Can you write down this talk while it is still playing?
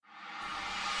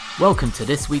Welcome to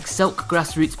this week's Selk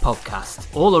Grassroots podcast,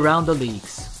 all around the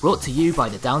leagues, brought to you by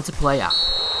the Down to Play app.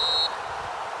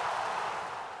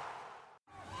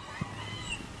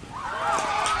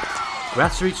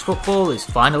 Grassroots football is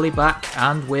finally back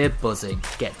and we're buzzing.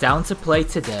 Get Down to Play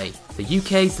today, the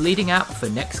UK's leading app for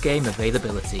next game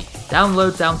availability.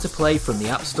 Download Down to Play from the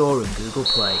App Store and Google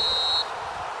Play.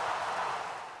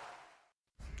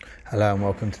 Hello and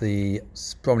welcome to the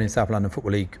Bromley and South London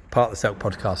Football League, part of the Selk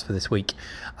podcast for this week.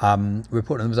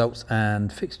 Reporting on the results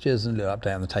and fixtures and a little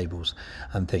update on the tables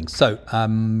and things. So,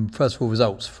 first of all,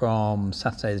 results from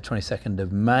Saturday the 22nd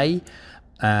of May.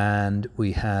 And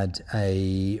we had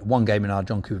one game in our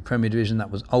John Cooper Premier Division.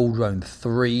 That was Old Roan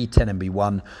 3, 10MB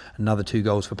 1. Another 2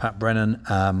 goals for Pat Brennan,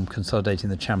 consolidating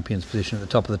the champions position at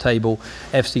the top of the table.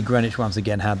 FC Greenwich once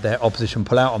again had their opposition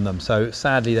pull out on them. So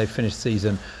sadly, they finished the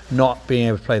season not being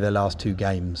able to play their last 2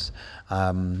 games,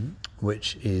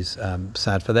 which is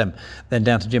sad for them. Then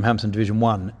down to Jim Hampson Division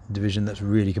 1, division that's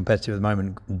really competitive at the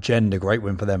moment. Gender, great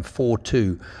win for them,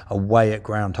 4-2 away at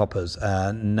Groundhoppers.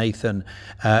 Nathan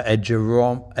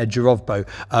Edgerovbo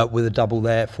with a double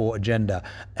there for Agenda.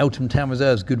 Eltham Town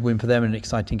Reserves, good win for them in an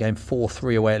exciting game,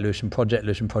 4-3 away at Lewisham Project.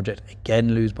 Lewisham Project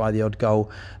again lose by the odd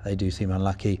goal. They do seem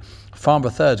unlucky.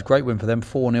 Farnborough Thirds, great win for them,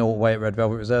 4-0 away at Red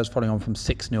Velvet Reserves, following on from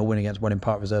 6-0 win against Welling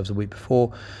Park Reserves the week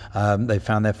before. They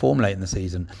found their form late in the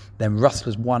season. Then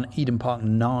Rustlers 1, Eden Park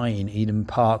 9. Eden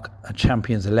Park, a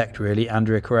champions elect really.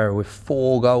 Andrea Carrera with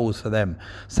 4 goals for them.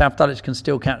 South Dulwich can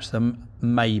still catch them,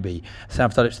 maybe.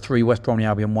 South Dulwich 3, West Bromley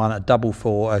Albion 1, a double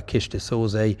for Kish de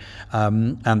Sorze.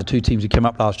 And the 2 teams who came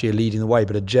up last year leading the way,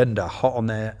 but Agenda hot on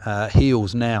their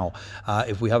heels now.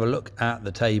 If we have a look at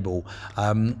the table,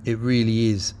 it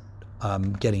really is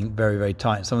getting very, very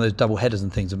tight. Some of those double headers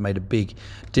and things have made a big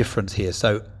difference here.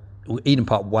 So Eden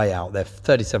Park way out. They're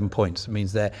 37 points. It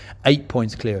means they're 8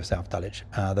 points clear of South Dulwich.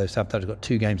 Though South Dulwich have got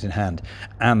 2 games in hand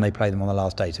and they play them on the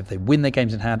last day. So if they win their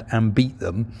games in hand and beat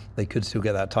them, they could still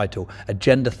get that title.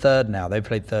 Agenda third now. They've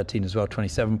played 13 as well,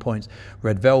 27 points.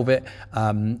 Red Velvet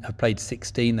have played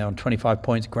 16. They're on 25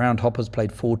 points. Groundhoppers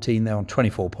played 14. They're on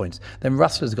 24 points. Then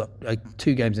Rustlers got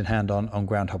 2 games in hand on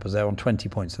Groundhoppers. They're on 20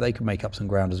 points. So they could make up some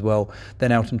ground as well.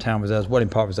 Then Eltham Town Reserves, Welling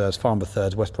Park Reserves, Farnborough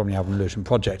Thirds, West Bromley Albion, Lewisham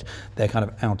Project. They're kind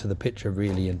of out of the picture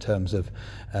really in terms of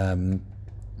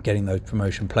getting those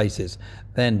promotion places.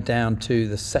 Then down to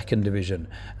the second division,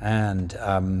 and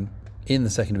in the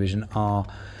second division are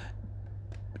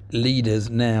leaders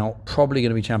now probably going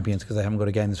to be champions because they haven't got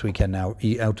a game this weekend now.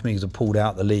 Eltham Eagles have pulled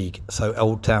out the league. So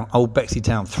Old Bexley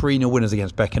Town 3-0 winners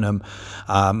against Beckenham.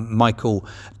 Michael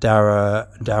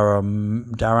Daramda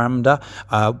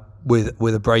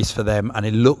with a brace for them, and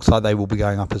it looks like they will be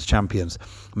going up as champions.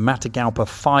 Matagalpa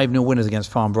 5-0 winners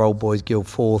against Farnborough Old Boys Guild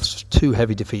Fourths. 2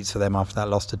 heavy defeats for them after that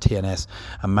loss to TNS.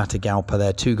 And Matagalpa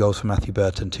there, 2 goals for Matthew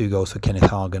Burton, 2 goals for Kenneth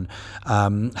Hagen.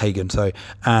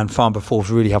 And Farnborough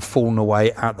Fourths really have fallen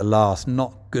away at the last.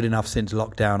 Not good enough since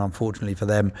lockdown, unfortunately for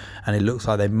them, and it looks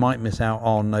like they might miss out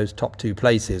on those top 2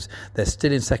 places. They're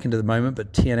still in second at the moment,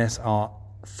 but TNS are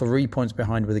 3 points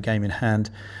behind with a game in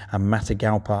hand, and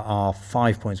Matagalpa are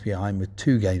 5 points behind with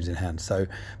 2 games in hand. So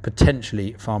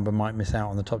potentially Farnborough might miss out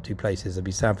on the top 2 places. It'd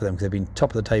be sad for them because they've been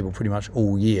top of the table pretty much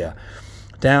all year.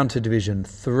 Down to Division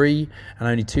 3 and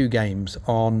only 2 games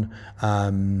on.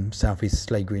 South East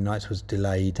Slade Green Knights was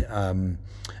delayed, and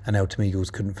Eltham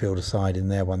Eagles couldn't field a side in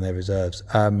their their reserves.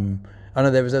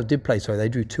 Their reserves did play, sorry. They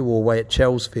drew 2-2 away at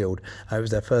Chelsfield. It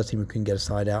was their first team who couldn't get a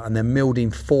side out. And then Mildeen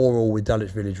 4-4 with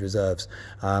Dulwich Village Reserves.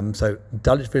 So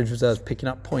Dulwich Village Reserves picking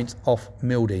up points off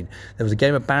Mildeen. There was a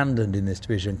game abandoned in this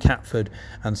division, Catford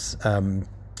and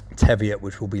Teviot,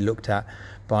 which will be looked at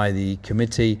by the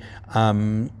committee.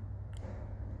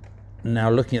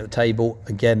 Now looking at the table,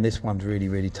 again, this one's really,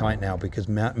 really tight now because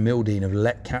Mildeen have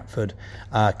let Catford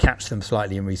catch them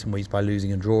slightly in recent weeks by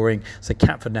losing and drawing. So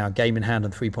Catford now game in hand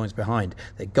and 3 points behind.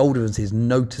 Their goal difference is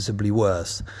noticeably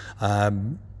worse.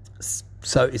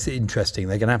 So it's interesting.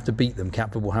 They're going to have to beat them.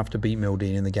 Catford will have to beat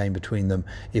Mildeen in the game between them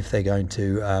if they're going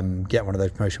to get one of those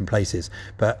promotion places.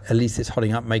 But at least it's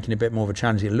hotting up, making it a bit more of a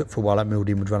challenge. It looked for a while like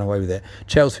Mildeen would run away with it.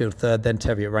 Chelsfield third, then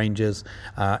Teviot Rangers,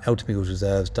 Eltham Eagles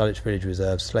Reserves, Dulwich Village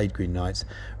Reserves, Slade Green Knights,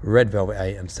 Red Velvet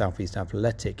A and South East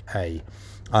Athletic A.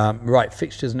 Right,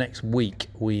 fixtures next week.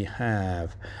 We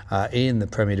have in the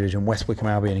Premier Division West Wickham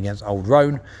Albion against Old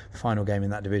Roan, final game in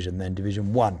that division. Then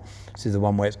Division 1, this is the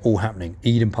one where it's all happening.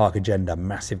 Eden Park Agenda agenda,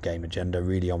 massive game agenda,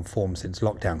 really on form since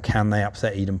lockdown. Can they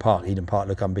upset Eden Park? Eden Park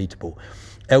look unbeatable.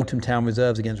 Eltham Town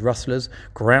reserves against Rustlers,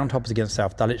 Groundhoppers against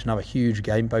South Dulwich, another huge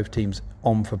game, both teams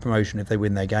on for promotion if they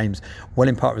win their games.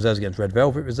 Welling Park reserves against Red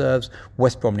Velvet reserves,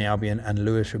 West Bromley Albion and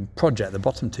Lewisham Project, the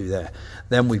bottom two there.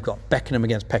 Then we've got Beckenham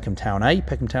against Peckham Town A.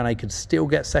 Peckham Town A could still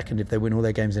get second if they win all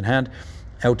their games in hand.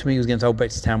 Eltham Eagles against Old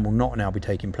Bexley Town will not now be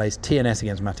taking place. TNS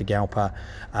against Matagalpa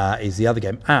is the other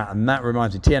game. And that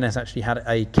reminds me, TNS actually had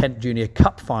a Kent Junior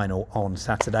Cup final on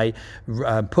Saturday,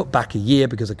 put back a year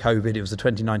because of COVID. It was the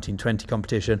 2019-20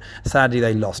 competition. Sadly,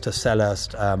 they lost to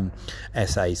Selhurst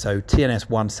SA. So TNS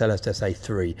won, Selhurst SA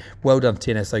 3. Well done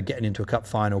to TNS, though, getting into a cup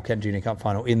final, Kent Junior Cup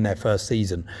final in their first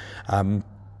season.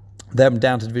 Them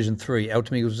down to Division 3.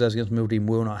 Eltham Eagles reserves against Mildeen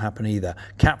will not happen either.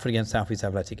 Catford against South East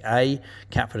Athletic A.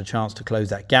 Catford a chance to close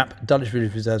that gap. Dulwich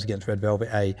Village reserves against Red Velvet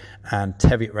A. And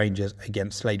Teviot Rangers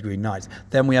against Slade Green Knights.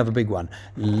 Then we have a big one.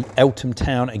 Eltham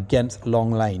Town against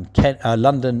Long Lane.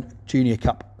 London Junior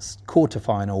Cup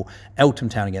quarter-final. Eltham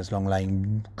Town against Long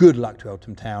Lane. Good luck to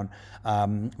Eltham Town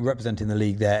representing the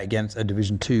league there against a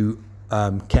Division 2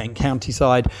 Kent County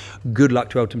side. Good luck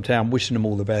to Eltham Town, wishing them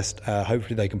all the best.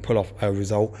 Hopefully they can pull off a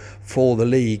result for the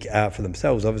league, for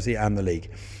themselves obviously, and the league.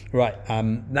 Right,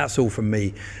 that's all from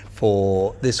me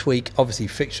for this week. Obviously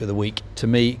fixture of the week to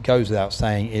me goes without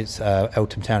saying, it's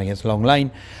Eltham Town against Long Lane.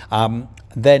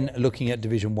 Then looking at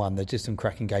Division 1, there's just some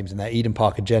cracking games in there. Eden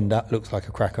Park Agenda looks like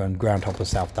a cracker, and Groundhopper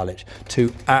South Dulwich,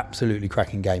 two absolutely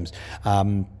cracking games.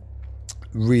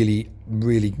 Really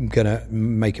going to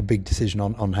make a big decision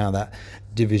on how that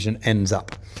division ends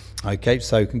up. Okay,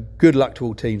 so good luck to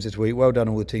all teams this week. Well done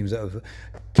all the teams that have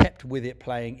kept with it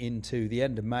playing into the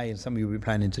end of May, and some of you will be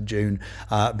playing into June.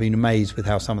 Been amazed with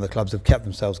how some of the clubs have kept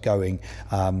themselves going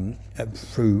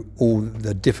through all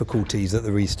the difficulties that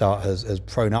the restart has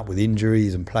thrown up with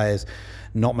injuries and players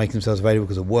not making themselves available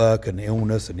because of work and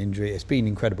illness and injury. It's been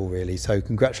incredible, really. So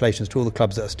congratulations to all the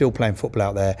clubs that are still playing football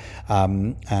out there,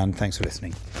 and thanks for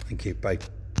listening. Thank you. Bye.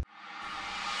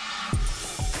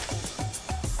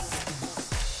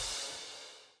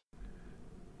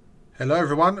 Hello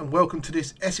everyone, and welcome to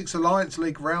this Essex Alliance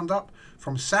League roundup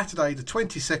from Saturday the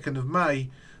 22nd of May,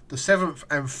 the 7th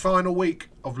and final week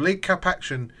of League Cup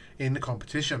action in the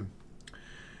competition.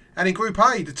 And in Group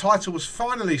A, the title was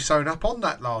finally sewn up on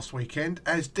that last weekend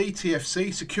as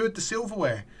DTFC secured the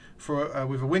silverware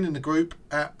with a win in the group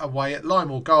away at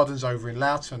Lymore Gardens over in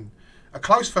Loughton. A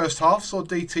close first half saw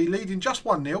DT leading just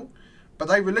 1-0, but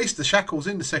they released the shackles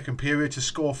in the second period to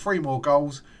score 3 more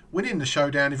goals, winning the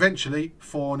showdown eventually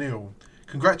 4-0.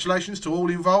 Congratulations to all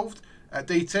involved at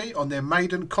DT on their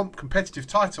maiden competitive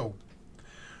title.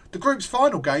 The group's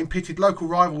final game pitted local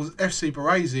rivals FC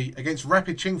Baresi against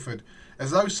Rapid Chingford, as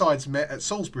those sides met at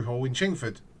Salisbury Hall in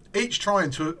Chingford, each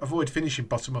trying to avoid finishing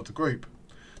bottom of the group.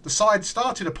 The sides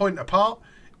started a point apart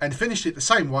and finished it the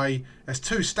same way, as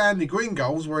 2 Stanley Green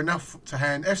goals were enough to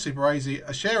hand FC Baresi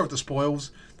a share of the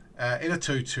spoils in a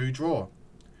 2-2 draw.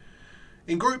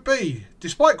 In Group B,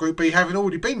 despite Group B having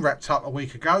already been wrapped up a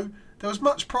week ago, there was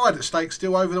much pride at stake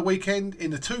still over the weekend in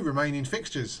the 2 remaining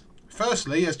fixtures.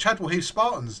 Firstly, as Chadwell Heath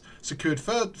Spartans secured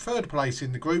third place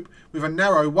in the group with a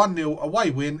narrow 1-0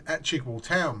 away win at Chigwell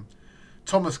Town.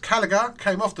 Thomas Gallagher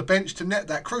came off the bench to net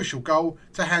that crucial goal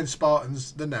to hand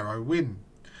Spartans the narrow win.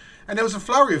 And there was a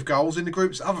flurry of goals in the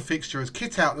group's other fixture as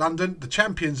Kit Out London, the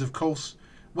champions of course,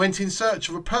 went in search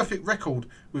of a perfect record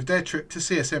with their trip to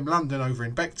CSM London over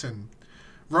in Beckton.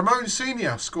 Ramon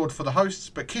Senior scored for the hosts,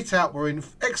 but Kit Out were in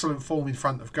excellent form in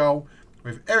front of goal,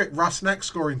 with Eric Rusnak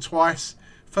scoring twice.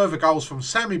 Further goals from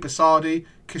Sammy Basardi,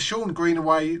 Kishorn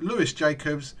Greenaway, Lewis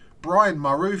Jacobs, Brian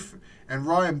Maroof and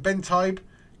Ryan Bentaib,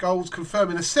 goals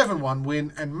confirming a 7-1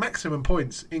 win and maximum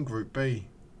points in Group B.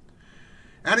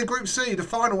 And in Group C, the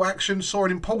final action saw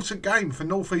an important game for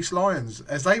North East Lions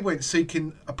as they went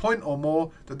seeking a point or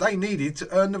more that they needed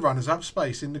to earn the runners-up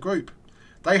space in the group.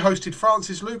 They hosted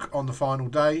Francis Luke on the final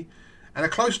day, and a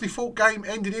closely fought game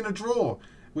ended in a draw,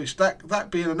 which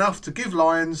that being enough to give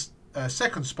Lions a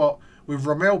second spot, with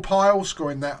Romel Pyle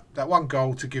scoring that 1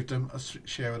 goal to give them a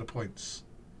share of the points.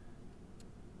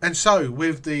 And so,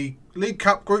 with the League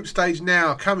Cup group stage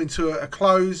now coming to a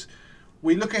close,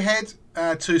 we look ahead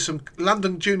to some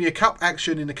London Junior Cup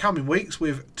action in the coming weeks,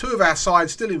 with 2 of our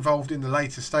sides still involved in the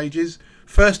later stages.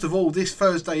 First of all, this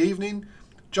Thursday evening,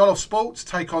 Jollof Sports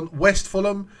take on West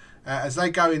Fulham as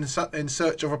they go in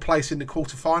search of a place in the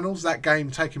quarter-finals. That game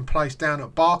taking place down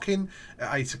at Barking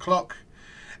at 8 o'clock.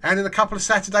 And in a couple of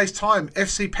Saturdays' time,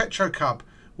 FC Petro Cub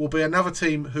will be another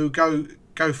team who go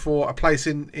for a place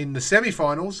in the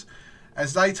semi-finals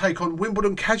as they take on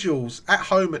Wimbledon Casuals at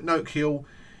home at Noak Hill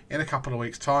in a couple of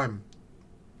weeks' time.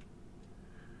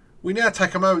 We now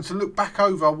take a moment to look back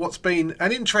over what's been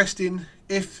an interesting,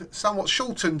 if somewhat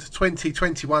shortened,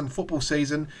 2021 football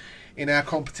season in our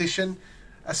competition.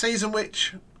 A season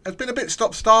which has been a bit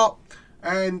stop-start,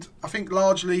 and I think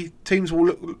largely teams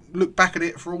will look back at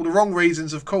it for all the wrong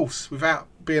reasons, of course, without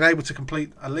being able to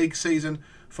complete a league season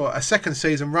for a second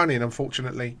season running,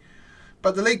 unfortunately.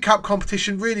 But the League Cup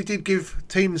competition really did give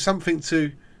teams something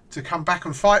to come back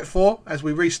and fight for as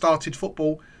we restarted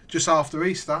football just after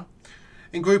Easter.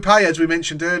 In Group A, as we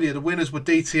mentioned earlier, the winners were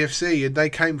DTFC, and they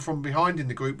came from behind in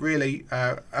the group, really,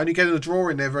 only getting a draw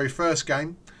in their very first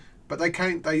game. But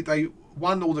they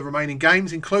won all the remaining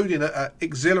games, including an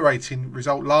exhilarating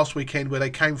result last weekend where they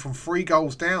came from 3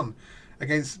 goals down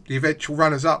against the eventual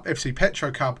runners-up, FC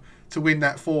Petrocub, to win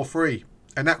that 4-3.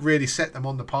 And that really set them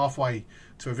on the pathway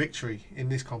to a victory in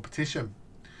this competition.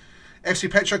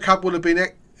 FC Petrocub would have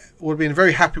been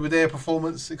very happy with their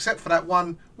performance, except for that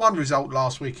one result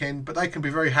last weekend, but they can be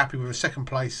very happy with a second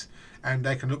place, and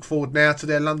they can look forward now to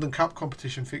their London Cup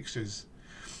competition fixtures.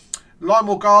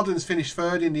 Lymore Gardens finished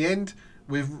third in the end,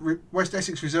 with West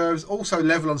Essex Reserves also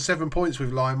level on 7 points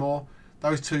with Lymore.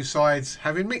 Those two sides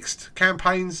having mixed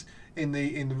campaigns in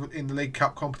the League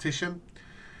Cup competition.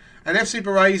 And FC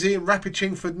Baresi and Rapid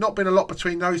Chingford, not been a lot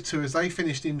between those two, as they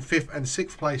finished in 5th and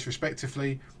 6th place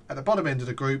respectively at the bottom end of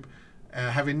the group,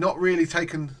 having not really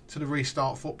taken to the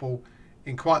restart football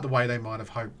in quite the way they might have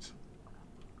hoped.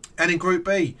 And in Group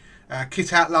B,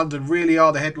 Kit Out London really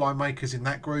are the headline makers in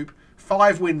that group.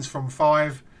 5 wins from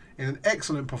 5 in an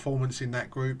excellent performance in that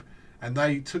group, and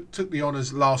they took the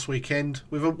honours last weekend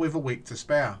with a week to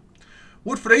spare.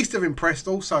 Woodford East have impressed,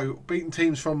 also beating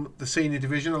teams from the senior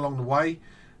division along the way,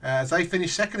 as they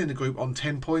finished second in the group on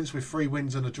 10 points with 3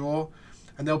 wins and a draw,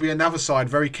 and there'll be another side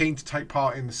very keen to take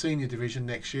part in the senior division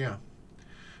next year.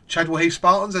 Chadwell Heath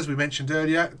Spartans, as we mentioned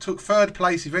earlier, took 3rd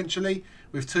place eventually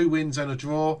with 2 wins and a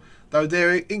draw, though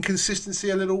their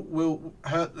inconsistency a little will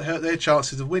hurt their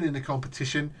chances of winning the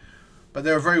competition, but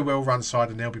they're a very well run side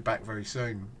and they'll be back very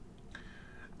soon.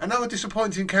 Another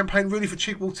disappointing campaign really for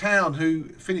Chigwell Town, who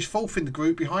finished 4th in the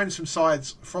group behind some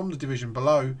sides from the division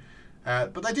below,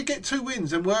 but they did get 2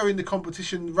 wins and were in the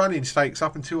competition running stakes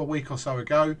up until a week or so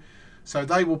ago, so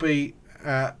they will be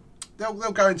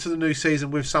they'll go into the new season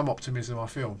with some optimism, I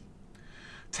feel.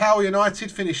 Tower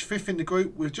United finished 5th in the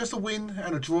group with just a win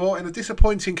and a draw, and a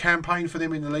disappointing campaign for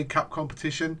them in the League Cup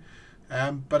competition.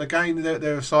 But again,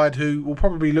 they're a side who will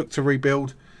probably look to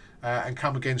rebuild and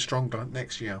come again stronger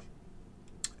next year.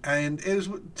 And it was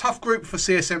a tough group for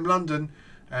CSM London,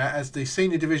 as the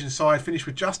senior division side finished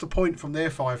with just a point from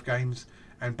their 5 games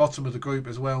and bottom of the group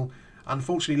as well,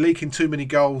 unfortunately leaking too many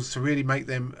goals to really make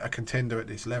them a contender at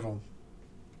this level.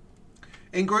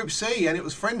 In Group C, and it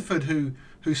was Friendford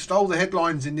who stole the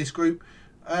headlines in this group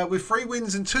with 3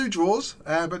 wins and 2 draws,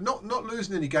 but not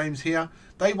losing any games here.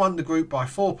 They won the group by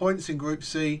 4 points in Group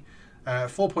C,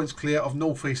 4 points clear of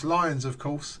North East Lions, of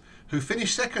course, who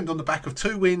finished second on the back of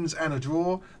 2 wins and a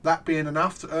draw, that being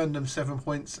enough to earn them 7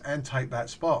 points and take that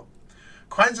spot.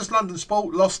 Kansas London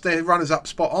Sport lost their runners-up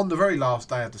spot on the very last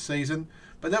day of the season,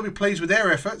 but they'll be pleased with their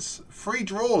efforts. 3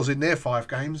 draws in their 5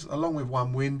 games, along with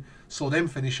 1 win, saw them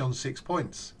finish on 6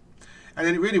 points. And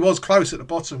then it really was close at the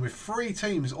bottom, with 3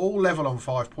 teams all level on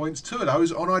 5 points, 2 of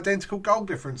those on identical goal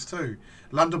difference too.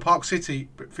 London Park City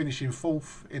finishing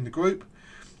 4th in the group,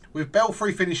 with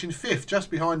Belfry finishing 5th,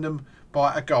 just behind them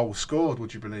by a goal scored,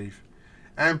 would you believe.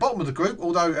 And bottom of the group,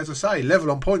 although, as I say, level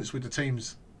on points with the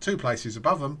teams 2 places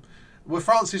above them, were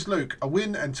Francis Luke, a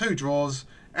win and 2 draws,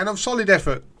 and a solid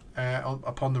effort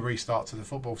upon the restart to the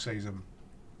football season.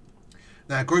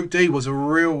 Now, Group D was a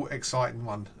real exciting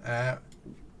one.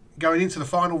 Going into the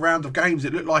final round of games,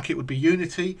 it looked like it would be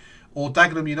Unity or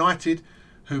Dagenham United,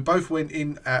 who both went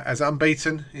in as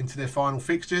unbeaten into their final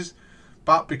fixtures.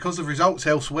 But because of results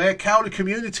elsewhere, Cowley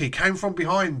Community came from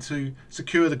behind to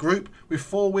secure the group with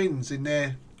 4 wins in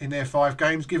their 5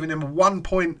 games, giving them a 1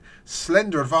 point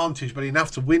slender advantage, but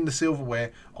enough to win the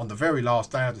silverware on the very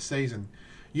last day of the season.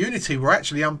 Unity were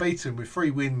actually unbeaten with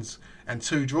 3 wins and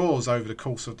 2 draws over the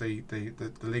course of the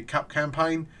League Cup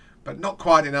campaign, but not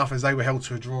quite enough as they were held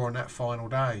to a draw on that final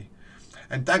day.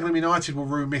 And Dagenham United will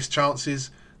rue missed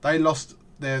chances. They lost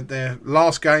their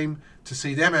last game to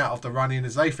see them out of the run-in,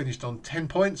 as they finished on 10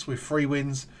 points with 3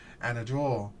 wins and a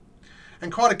draw.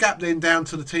 And quite a gap then down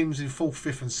to the teams in 4th,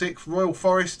 5th and 6th. Royal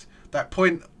Forest, that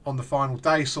point on the final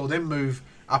day saw them move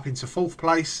up into 4th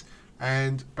place,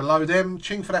 and below them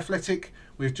Chingford Athletic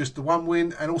with just the 1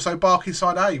 win, and also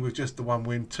Barkingside A with just the 1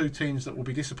 win. 2 teams that will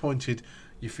be disappointed,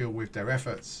 you feel, with their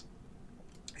efforts.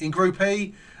 In Group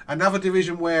E, another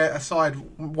division where a side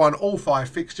won all 5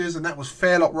 fixtures, and that was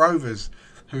Fairlock Rovers,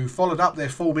 who followed up their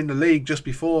form in the league just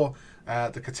before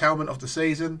the curtailment of the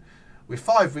season with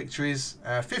 5 victories,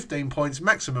 15 points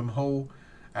maximum haul.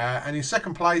 And in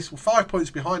second place, 5 points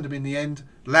behind them in the end,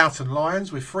 Loughton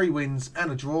Lions with 3 wins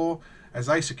and a draw as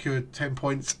they secured 10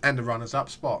 points and a runners-up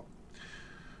spot.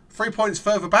 3 points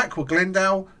further back were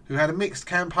Glendale, who had a mixed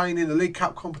campaign in the League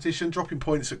Cup competition, dropping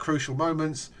points at crucial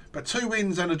moments, but 2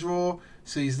 wins and a draw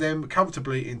sees them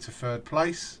comfortably into third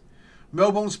place.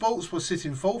 Melbourne Sports was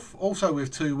sitting fourth, also with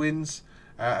 2 wins,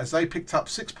 as they picked up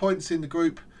 6 points in the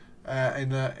group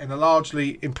in a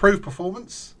largely improved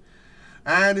performance.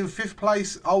 And in 5th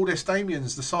place, Old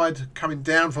Estamians, the side coming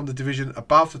down from the division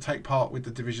above to take part with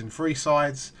the Division 3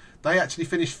 sides. They actually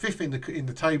finished 5th in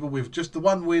the table with just the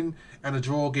 1 win and a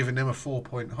draw, giving them a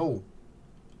 4-point haul.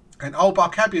 And Old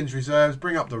Barcabians reserves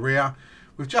bring up the rear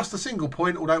with just a single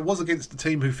point, although it was against the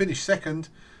team who finished second,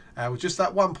 with just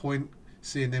that 1 point,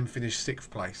 seeing them finish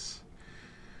 6th place.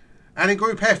 And in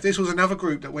Group F, this was another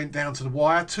group that went down to the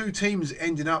wire. 2 teams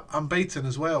ending up unbeaten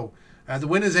as well. The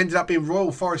winners ended up being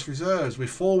Royal Forest Reserves with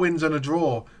 4 wins and a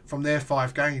draw from their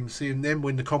 5 games, seeing them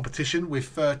win the competition with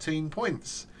 13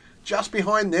 points. Just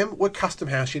behind them were Custom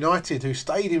House United, who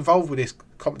stayed involved with this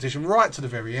competition right to the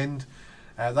very end.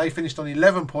 They finished on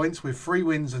 11 points with 3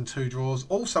 wins and 2 draws,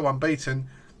 also unbeaten,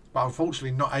 but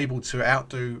unfortunately not able to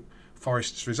outdo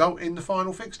Forest's result in the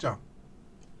final fixture.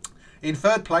 In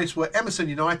third place were Emerson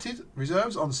United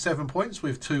Reserves on 7 points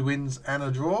with 2 wins and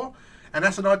a draw. And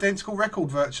that's an identical record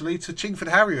virtually to Chingford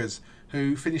Harriers,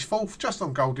 who finished 4th just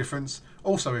on goal difference,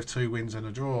 also with 2 wins and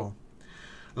a draw.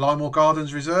 Lymore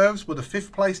Gardens Reserves were the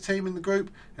 5th place team in the group,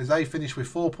 as they finished with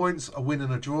 4 points, a win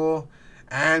and a draw.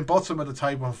 And bottom of the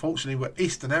table, unfortunately, were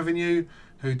Eastern Avenue,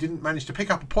 who didn't manage to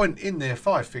pick up a point in their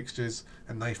 5 fixtures,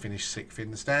 and they finished 6th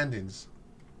in the standings.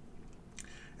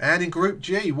 And in Group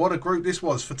G, what a group this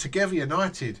was for Together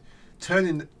United,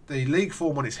 turning the league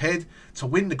form on its head to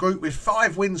win the group with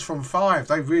 5 wins from 5.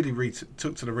 They really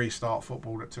took to the restart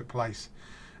football that took place.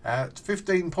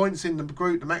 15 points in the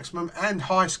group, the maximum, and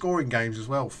high scoring games as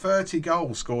well. 30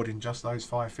 goals scored in just those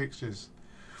 5 fixtures.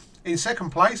 In second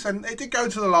place, and it did go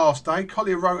to the last day,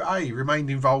 Collier Row A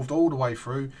remained involved all the way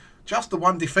through. Just the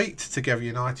 1 defeat to Together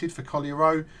United for Collier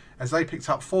Row, as they picked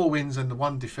up 4 wins and the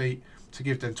 1 defeat to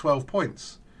give them 12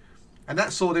 points. And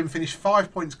that saw them finish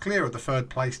 5 points clear of the 3rd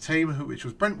place team, which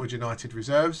was Brentwood United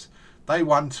Reserves. They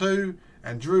won 2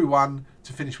 and drew 1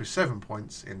 to finish with 7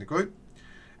 points in the group.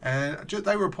 And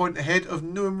they were a point ahead of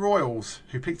Newham Royals,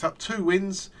 who picked up 2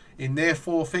 wins in their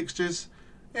 4 fixtures,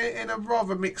 in a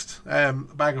rather mixed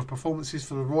bag of performances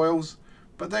for the Royals,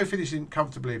 but they finished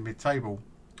comfortably in mid-table.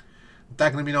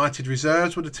 Dagenham United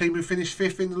Reserves were the team who finished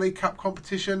 5th in the League Cup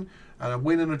competition, and a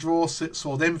win and a draw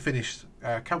saw them finish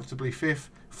comfortably 5th,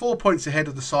 4 points ahead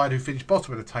of the side who finished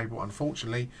bottom of the table,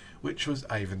 unfortunately, which was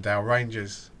Avondale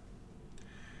Rangers.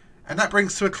 And that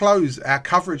brings to a close our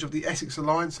coverage of the Essex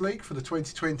Alliance League for the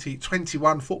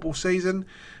 2020-21 football season.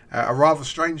 A rather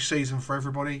strange season for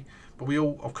everybody, but we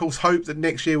all, of course, hope that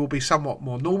next year will be somewhat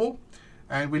more normal.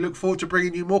 And we look forward to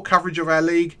bringing you more coverage of our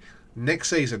league next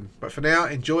season. But for now,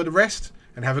 enjoy the rest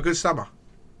and have a good summer.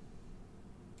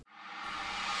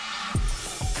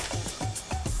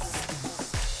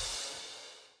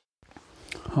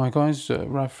 Hi guys,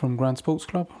 Rav from Grand Sports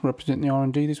Club, representing the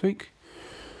R&D this week.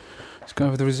 Let's go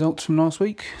over the results from last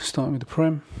week, starting with the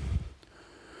Prem.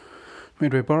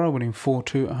 Medway Borough winning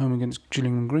 4-2 at home against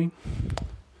Gillingham Green.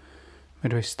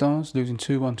 Medway Stars losing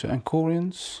 2-1 to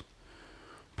Ancorians.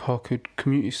 Parkwood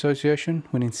Community Association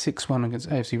winning 6-1 against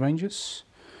AFC Rangers.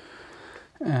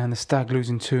 And the Stag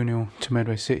losing 2-0 to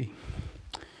Medway City.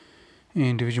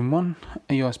 In Division 1,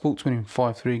 AI Sports winning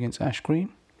 5-3 against Ash Green.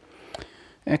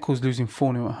 Eccles losing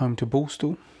 4-0 at home to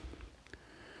Borstal.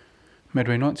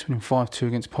 Medway Knights winning 5-2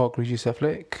 against Park Regis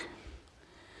Athletic.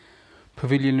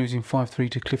 Pavilion losing 5-3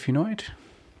 to Cliff United.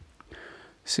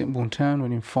 Sittingbourne Town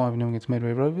winning 5-0 against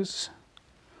Medway Rovers.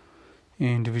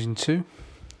 In Division 2,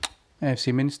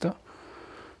 AFC Minster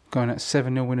going at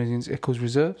 7-0 winners against Eccles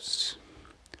Reserves.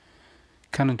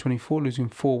 Cannon 24 losing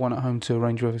 4-1 at home to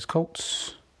Range Rovers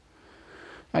Colts.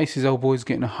 Aces Old Boys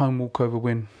getting a home walkover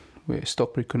win where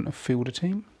Stockbury couldn't have fielded a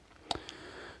team.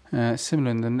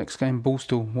 Similar in the next game,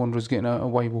 Borstal Wanderers getting a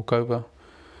away walkover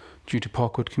due to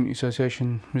Parkwood Community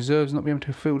Association Reserves not being able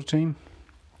to field a team.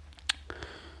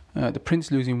 The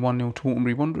Prince losing 1-0 to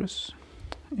Waterbury Wanderers.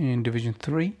 In Division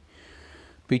 3,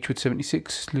 Beechwood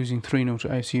 76 losing 3-0 to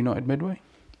AFC United Medway.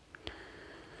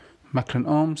 Macklen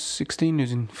Arms 16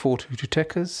 losing 4-2 to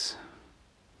Techers.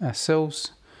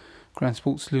 Ourselves, Grand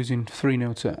Sports losing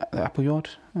 3-0 to the Appleyard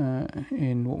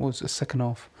in what was a second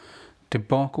half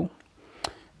debacle.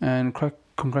 And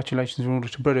congratulations in order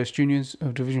to Bredhurst Juniors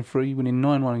of Division 3, winning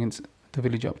 9-1 against the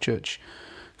Village Upchurch,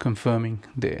 confirming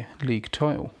their league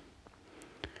title.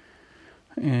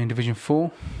 In Division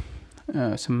 4,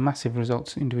 some massive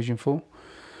results in Division 4.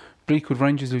 Bleakwood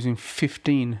Rangers losing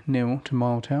 15-0 to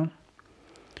Miletown.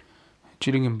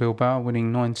 Gillingham Bilbao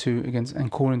winning 9-2 against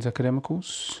Ancorins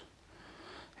Academicals.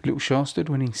 Little Shastard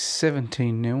winning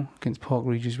 17-0 against Park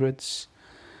Regis Reds.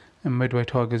 And Medway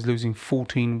Tigers losing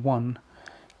 14-1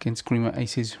 against Greenway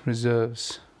Aces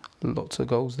Reserves. Lots of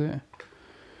goals there.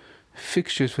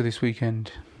 Fixtures for this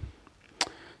weekend.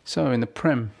 So in the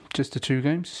Prem, just the 2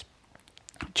 games.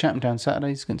 Chatham Town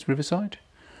Saturdays against Riverside.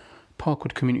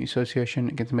 Parkwood Community Association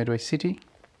against Medway City.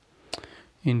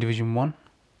 In Division 1,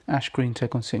 Ash Green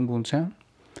take on Sittingbourne Town.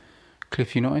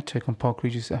 Cliff United take on Park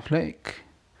Regis Athletic.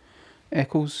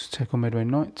 Eccles take on Medway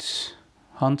Knights.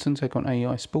 Hunton take on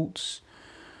AEI Sports.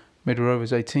 Medway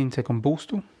Rovers 18 take on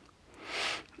Borstal.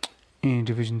 In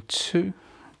Division 2,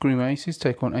 Greenway Aces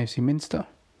take on AFC Minster.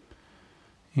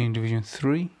 In Division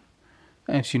 3,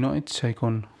 AFC United take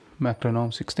on Macklin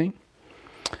Arms 16.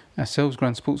 Ourselves,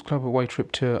 Grand Sports Club, away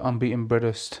trip to unbeaten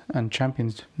Bredhurst and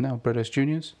champions, now Bredhurst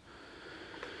Juniors.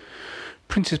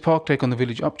 Princes Park take on the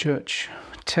Village Upchurch.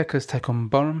 Techers take on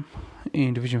Burham.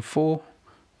 In Division 4,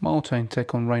 Miletown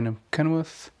take on Raynham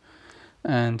Kenworth.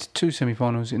 And 2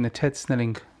 semi-finals in the Ted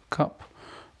Snelling Cup,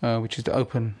 which is the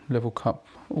open level cup,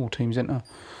 all teams enter.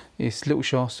 It's Little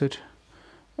Shastard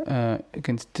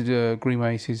against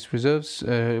Greenway Aces Reserves,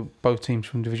 both teams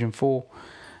from Division 4.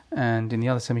 And in the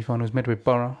other semi-finals, Medway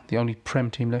Borough, the only Prem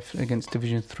team left, against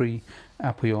Division 3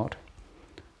 Appleyard.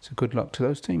 So good luck to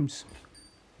those teams.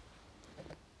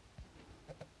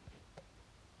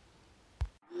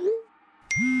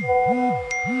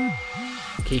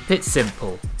 Keep it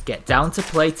simple. Get Down to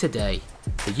Play today,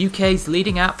 the UK's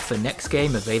leading app for next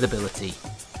game availability.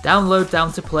 Download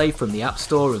Down to Play from the App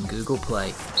Store and Google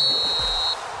Play.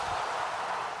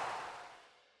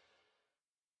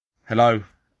 Hello,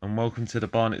 and welcome to the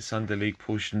Barnet Sunday League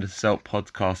portion of the Celt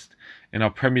podcast. In our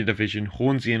Premier Division,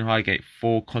 Hornsey and Highgate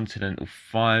 4, Continental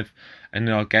 5, and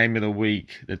in our game of the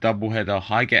week, the doubleheader,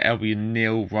 Highgate Albion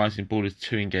 0, Rising Ballers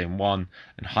 2 in Game 1,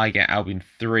 and Highgate Albion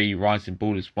 3, Rising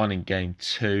Ballers 1 in Game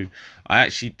 2. I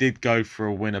actually did go for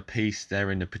a winner piece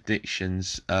there in the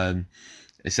predictions.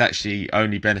 It's actually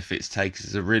only benefits Takers.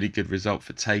 It's a really good result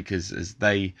for Takers as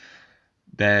their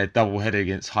doubleheader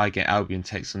against Highgate Albion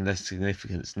takes on less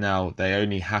significance now. They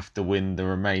only have to win the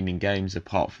remaining games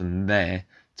apart from there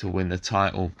to win the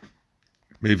title.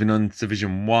 Moving on to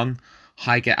Division 1,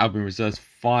 Highgate Albion Reserves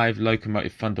 5,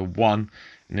 Locomotive Thunder 1.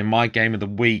 And in my game of the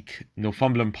week,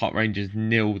 Northumberland Park Rangers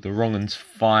 0, the Wrong'uns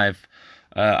 5.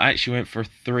 I actually went for a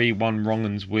 3-1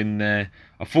 Wrong'uns win there.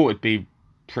 I thought it'd be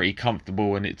pretty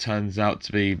comfortable, and it turns out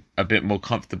to be a bit more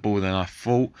comfortable than I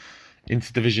thought.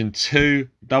 Into Division 2,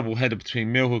 double header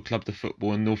between Mill Hill Club de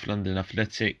Football and North London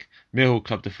Athletic. Mill Hill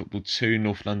Club de Football 2,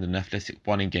 North London Athletic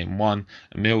 1 in Game 1,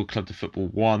 and Mill Hill Club de Football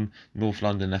 1, North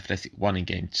London Athletic 1 in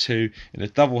Game 2. In a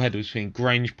double header between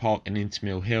Grange Park and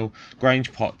Intermill Hill,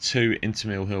 Grange Park 2,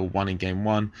 Intermill Hill 1 in Game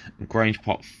 1, and Grange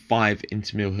Park 5,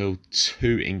 Intermill Hill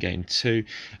 2 in Game 2.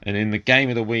 And in the game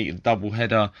of the week, double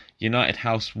header, United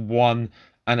House 1,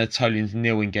 Anatolians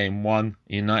 0 in Game 1,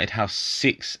 United House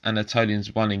 6,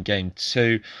 Anatolians 1 in Game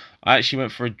 2. I actually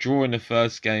went for a draw in the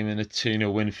first game and a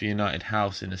 2-0 win for United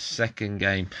House in the second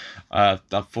game. I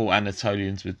thought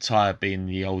Anatolians would tire being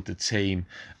the older team,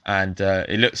 and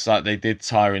it looks like they did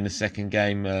tire in the second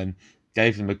game.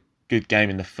 Gave them a good game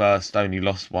in the first, only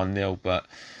lost 1-0, but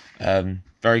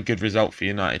very good result for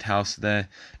United House there.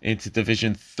 Into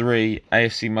Division 3,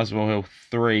 AFC Muswell Hill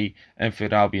 3,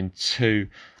 Enfield Albion 2.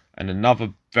 And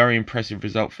another very impressive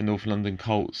result for North London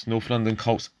Colts. North London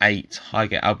Colts 8,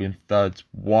 Highgate Albion Thirds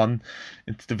 1.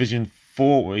 Into Division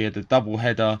 4, we had a double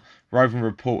header. Roving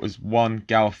Reporters 1,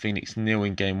 Gower Phoenix 0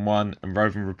 in Game 1. And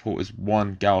Roving Reporters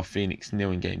 1, Gower Phoenix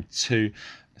 0 in Game 2.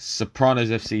 Sopranos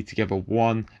FC Together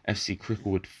 1, FC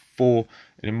Cricklewood 4.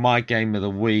 And in my game of the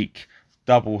week,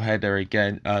 double header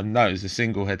again. No, it was a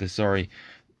single header, sorry.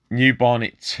 New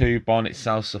Barnet 2, Barnet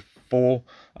Salsa 4.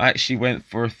 I actually went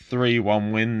for a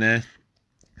 3-1 win there.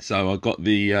 So I got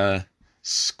the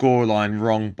scoreline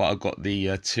wrong, but I got the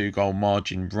 2-goal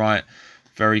margin right.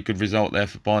 Very good result there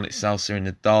for Barnet Salsa in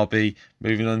the derby.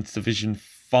 Moving on to Division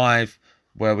 5,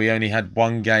 where we only had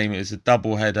one game. It was a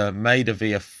double header. Maida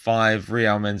Villa 5,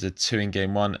 Real Menza 2 in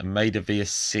Game 1, and Maida Villa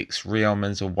 6, Real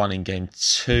Menza 1 in Game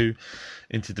 2.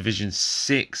 Into Division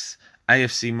 6,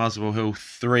 AFC Muswell Hill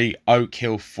 3, Oak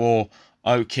Hill 4.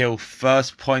 Oak Hill,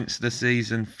 first points of the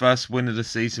season, first win of the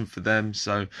season for them,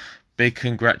 so big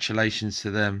congratulations to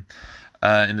them.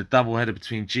 in the doubleheader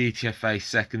between GTFA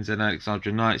Seconds and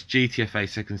Alexandra Knights. GTFA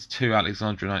Seconds 2,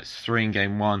 Alexandra Knights 3 in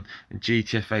Game 1, and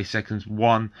GTFA Seconds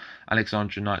 1,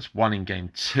 Alexandra Knights 1 in Game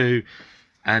 2.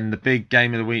 And the big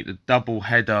game of the week, the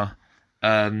doubleheader,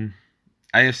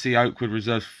 AFC Oakwood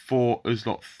Reserves 4,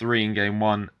 Uslot 3 in Game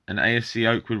 1, and AFC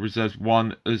Oakwood Reserves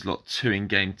 1, Uslot 2 in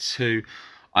Game 2.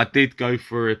 I did go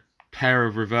for a pair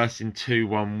of reversing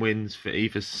 2-1 wins for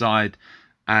either side,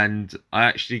 and I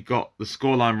actually got the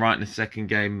scoreline right in the second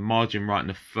game, margin right in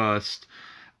the first.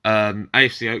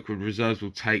 AFC Oakwood Reserves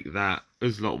will take that.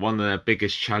 Uslot, one of their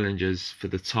biggest challenges for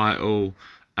the title,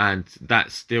 and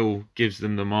that still gives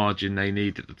them the margin they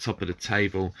need at the top of the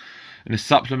table. In the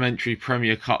supplementary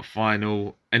Premier Cup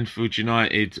final, Enfield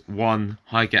United 1,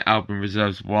 Highgate Albion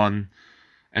Reserves 1.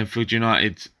 Enfield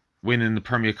United winning the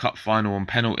Premier Cup final on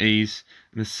penalties.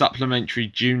 In the supplementary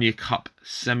Junior Cup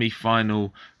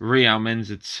semi-final, Real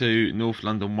Menza 2, North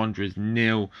London Wanderers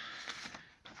 0.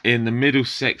 In the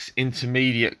Middlesex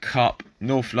Intermediate Cup,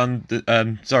 London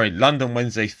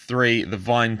Wednesday 3, The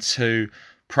Vine 2.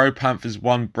 Pro Panthers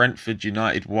 1, Brentford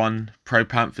United 1. Pro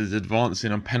Panthers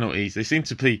advancing on penalties. They seem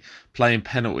to be playing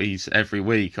penalties every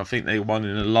week. I think they won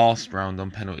in the last round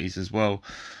on penalties as well.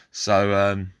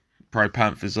 So Pro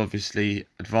Panthers obviously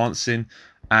advancing.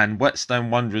 And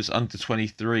Whetstone Wanderers under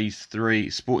 23s 3.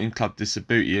 Sporting Club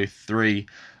Disabutio 3.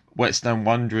 Whetstone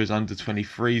Wanderers under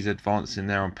 23s advancing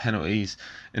there on penalties.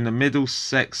 In the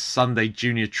Middlesex Sunday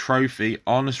Junior Trophy,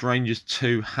 Arness Rangers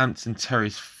 2, Hampton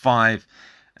Terriers 5.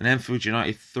 And Enfield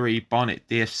United 3, Barnet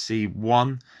DFC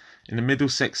 1. In the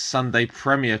Middlesex Sunday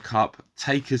Premier Cup,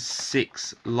 Takers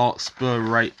 6,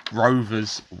 Larkspur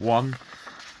Rovers 1.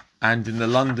 And in the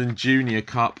London Junior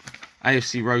Cup,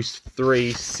 AFC Rose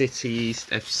 3, City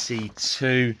East FC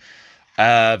 2.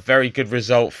 Very good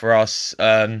result for us.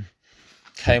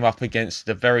 Came up against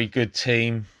a very good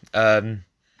team from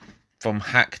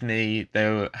Hackney.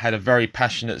 They had a very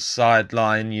passionate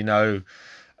sideline,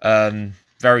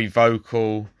 very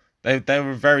vocal. They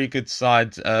were a very good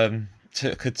side.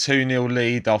 Took a 2-0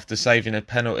 lead after saving a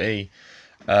penalty.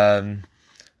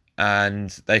 And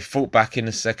they fought back in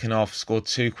the second half, scored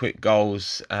 2 quick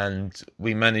goals, and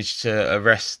we managed to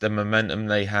arrest the momentum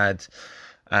they had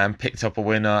and picked up a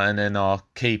winner. And then our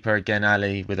keeper again,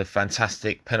 Ali, with a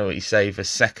fantastic penalty save, a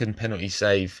second penalty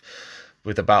save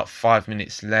with about 5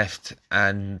 minutes left.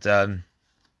 And the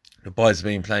boys have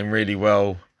been playing really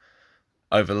well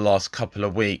over the last couple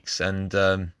of weeks, and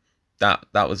that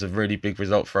was a really big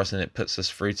result for us, and it puts us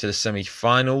through to the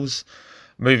semi-finals.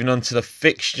 Moving on to the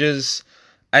fixtures,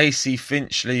 AC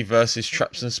Finchley versus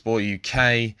Trabzonspor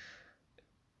UK,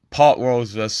 Park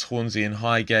Royals versus Hornsey and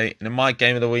Highgate. And in my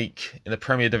game of the week in the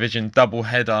Premier Division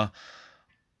double-header,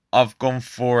 I've gone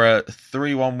for a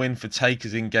 3-1 win for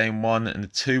Takers in Game 1 and a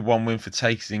 2-1 win for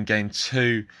Takers in Game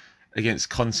 2 against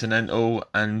Continental.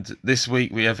 And this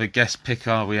week we have a guest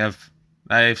picker. We have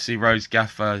AFC Rose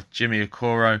gaffer Jimmy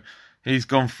Okoro. He's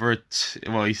gone for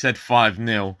he said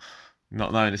 5-0,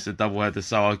 not knowing it's a doubleheader,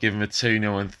 so I'll give him a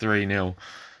 2-0 and 3-0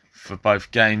 for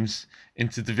both games.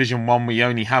 Into Division 1, we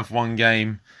only have one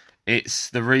game. It's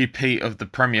the repeat of the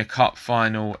Premier Cup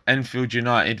final, Enfield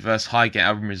United versus Highgate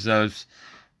Albion Reserves.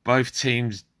 Both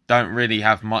teams don't really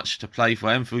have much to play for.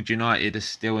 Enfield United are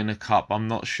still in the cup. I'm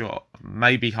not sure.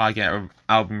 Maybe Highgate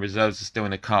Albion Reserves are still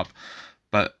in the cup,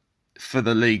 but for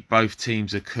the league, both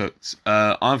teams are cooked.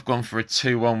 I've gone for a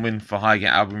 2-1 win for Highgate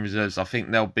Albion Reserves. I think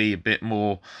they'll be a bit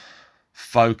more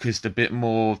focused, a bit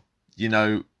more,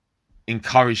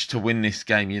 encouraged to win this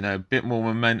game. A bit more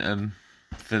momentum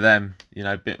for them.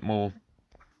 A bit more,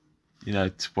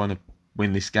 to want to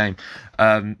win this game.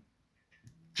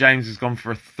 James has gone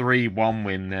for a 3-1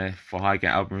 win there for Highgate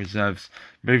Albion Reserves.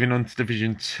 Moving on to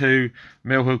Division 2,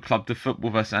 Mill Hill Club de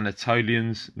Football versus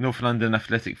Anatolians, North London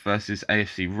Athletic versus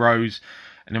AFC Rose.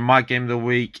 And in my game of the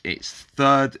week, it's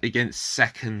third against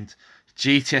second,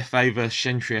 GTFA versus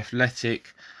Shentry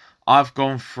Athletic. I've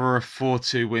gone for a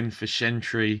 4-2 win for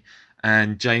Shentry,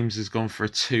 and James has gone for a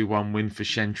 2-1 win for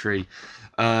Shentry.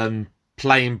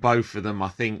 Playing both of them, I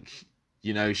think,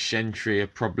 Shentry are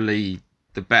probably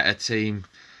the better team.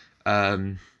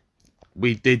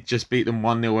 We did just beat them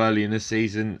 1-0 early in the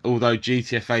season. Although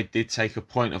GTFA did take a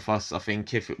point off us, I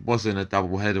think if it wasn't a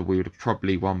doubleheader, we would have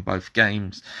probably won both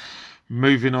games.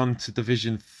 Moving on to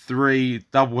Division 3,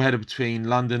 doubleheader between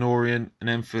London Orient and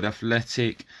Enfield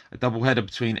Athletic. A doubleheader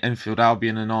between Enfield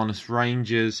Albion and Arness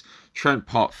Rangers. Trent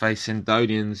Park facing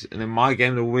Dodians. And in my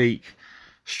game of the week,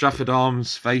 Stratford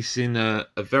Arms facing a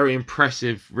very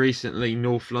impressive recently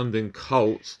North London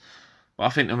Colts. But I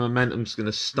think the momentum's going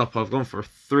to stop. I've gone for a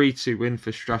 3-2 win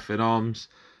for Stratford Arms,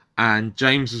 and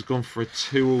James has gone for a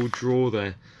 2-2 draw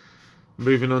there.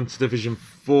 Moving on to Division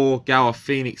 4, Gower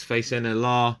Phoenix face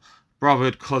NLR.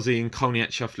 Brotherhood Cozzy and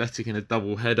Kolniach Athletic in a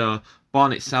double-header.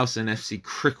 Barnet Southend FC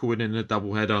Cricklewood in a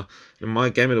double-header. In my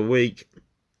game of the week,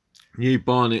 New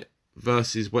Barnet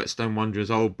versus Whetstone Wanderers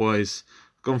Old Boys.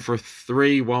 Gone for a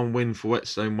 3-1 win for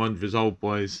Whetstone Wanderers Old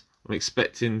Boys. I'm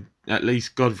expecting at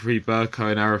least Godfrey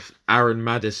Burko and Aaron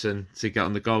Madison to get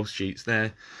on the goal sheets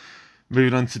there.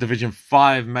 Moving on to Division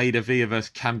 5, Maida Villa versus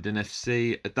Camden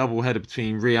FC. A double-header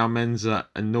between Real Menza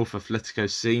and North Atletico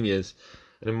Seniors.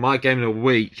 And in my game of the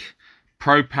week,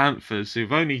 Pro Panthers,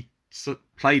 who've only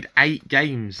played 8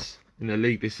 games in the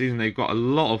league this season, they've got a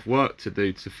lot of work to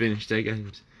do to finish their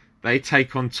games. They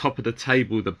take on top of the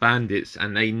table the Bandits,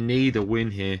 and they need a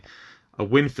win here. A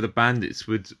win for the Bandits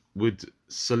would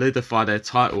solidify their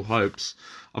title hopes.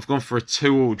 I've gone for a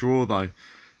 2-2 draw though.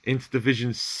 Into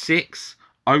Division 6,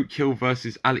 Oak Hill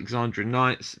versus Alexandra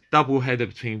Knights. Double header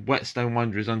between Whetstone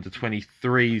Wanderers under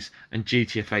 23s and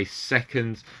GTFA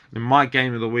seconds. In my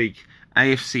game of the week,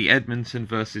 AFC Edmonton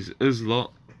versus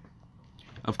Uslot.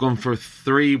 I've gone for a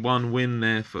 3-1 win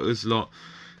there for Uslot.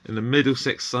 In the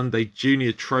Middlesex Sunday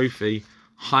Junior Trophy,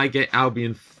 Highgate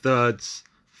Albion thirds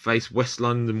face West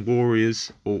London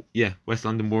Warriors. West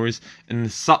London Warriors. In the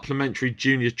Supplementary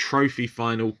Junior Trophy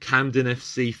final, Camden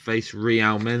FC face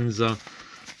Real Menza.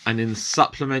 And in the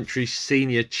Supplementary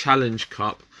Senior Challenge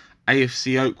Cup,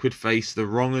 AFC Oakwood face the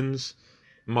Wrong'uns.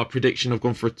 My prediction, I've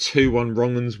gone for a 2-1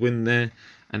 Wrong'uns win there.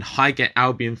 And Highgate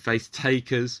Albion face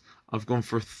Takers. I've gone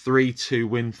for a 3-2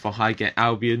 win for Highgate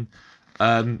Albion.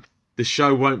 The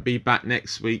show won't be back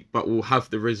next week, but we'll have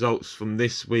the results from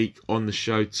this week on the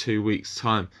show 2 weeks'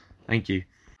 time. Thank you.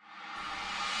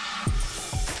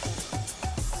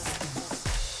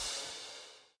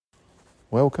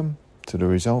 Welcome to the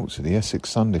results of the Essex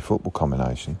Sunday Football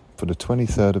Combination for the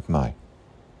 23rd of May.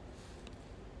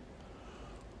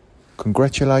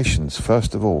 Congratulations,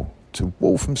 first of all, to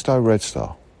Walthamstow Red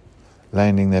Star,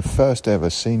 landing their first ever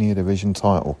Senior Division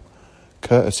title,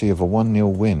 courtesy of a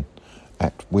 1-0 win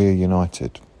at Weir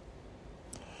United.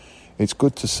 It's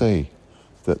good to see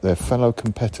that their fellow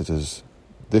competitors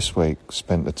this week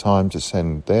spent the time to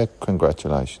send their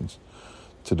congratulations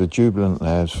to the jubilant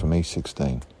lads from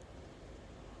E16.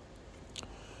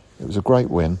 It was a great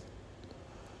win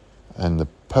and the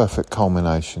perfect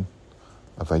culmination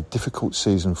of a difficult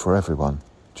season for everyone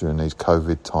during these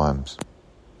COVID times.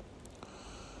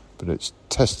 But it's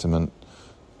testament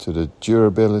to the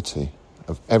durability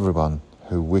of everyone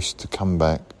who wished to come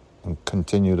back and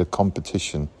continue the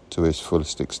competition to its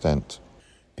fullest extent.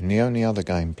 In the only other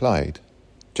game played,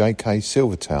 JK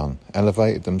Silvertown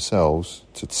elevated themselves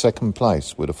to second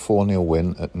place with a 4-0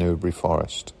 win at Newbury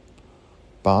Forest.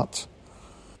 But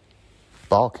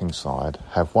Barkingside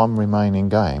have one remaining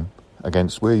game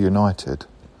against Weir United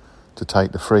to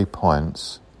take the 3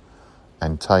 points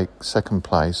and take second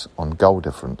place on goal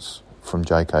difference from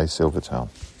JK Silvertown.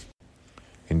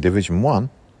 In Division 1,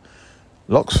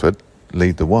 Loxford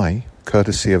lead the way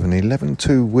courtesy of an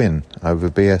 11-2 win over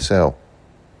BSL.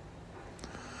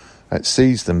 That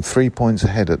sees them 3 points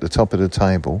ahead at the top of the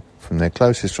table from their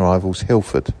closest rivals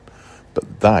Hilford,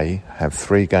 but they have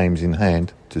 3 games in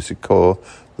hand to secure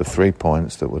the 3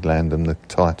 points that would land them the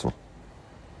title.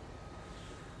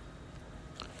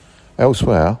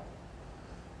 Elsewhere,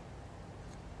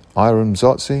 Iram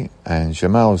Zotzi and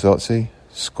Jamal Zotzi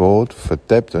scored for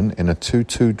Debden in a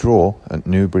 2-2 draw at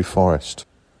Newbury Forest.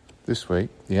 This week,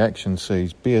 the action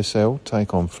sees BSL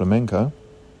take on Flamenco,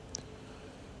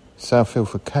 South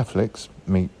Hilford Catholics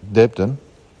meet Debden,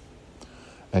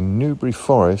 and Newbury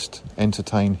Forest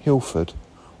entertain Hilford,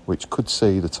 which could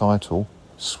see the title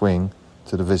swing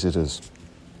to the visitors.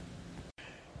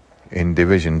 In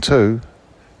Division 2,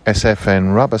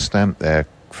 SFN rubber stamped their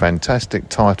fantastic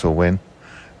title win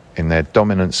in their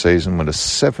dominant season with a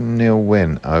 7-0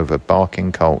 win over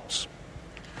Barking Colts.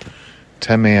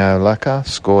 Temi Aolaka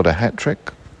scored a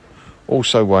hat-trick.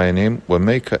 Also weighing in were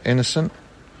Mika Innocent,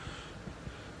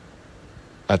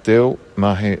 Adil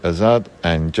Mahi Azad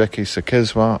and Jackie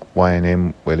Sakizwa weighing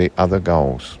in with the other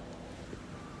goals.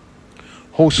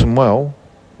 Horsham Well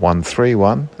won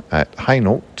 3-1 at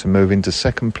Hainault to move into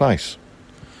second place.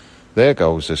 Their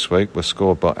goals this week were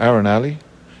scored by Aaron Alley,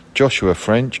 Joshua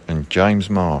French and James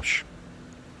Marsh.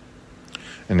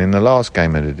 And in the last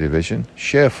game of the division,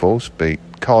 Sherforth beat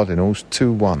Cardinals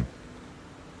 2-1.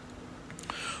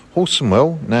 Horsham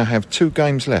Well now have 2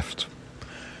 games left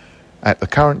at the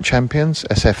current champions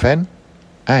SFN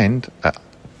and at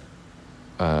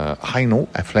Hainault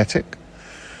Athletic,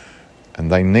 and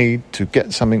they need to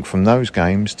get something from those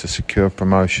games to secure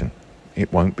promotion.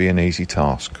 It won't be an easy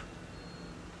task.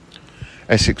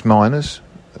 Essex Miners,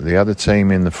 the other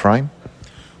team in the frame,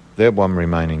 Their one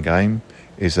remaining game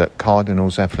is at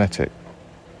Cardinals Athletic.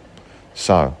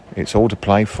 So, it's all to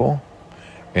play for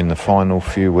in the final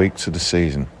few weeks of the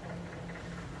season.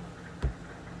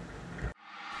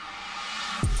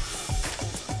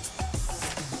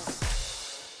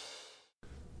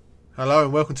 Hello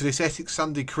and welcome to this Essex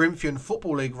Sunday Corinthian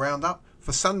Football League roundup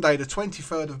for Sunday the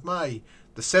 23rd of May,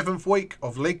 the 7th week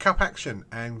of League Cup action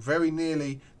and very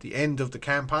nearly the end of the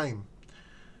campaign.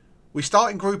 We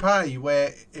start in Group A,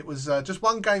 where it was just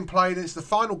one game played, and it's the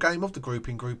final game of the group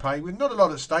in Group A, with not a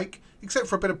lot at stake, except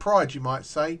for a bit of pride, you might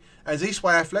say, as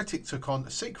Eastway Athletic took on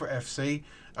Secret FC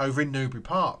over in Newbury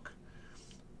Park.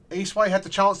 Eastway had the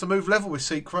chance to move level with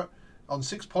Secret on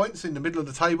 6 points in the middle of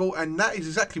the table, and that is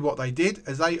exactly what they did,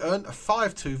 as they earned a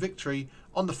 5-2 victory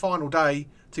on the final day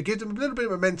to give them a little bit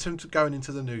of momentum to going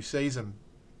into the new season.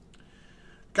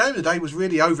 Game of the day was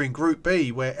really over in Group B,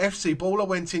 where FC Baller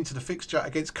went into the fixture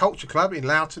against Culture Club in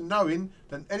Loughton knowing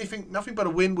that nothing but a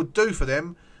win would do for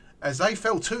them, as they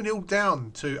fell 2-0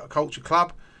 down to Culture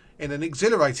Club in an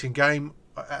exhilarating game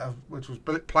which was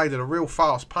played at a real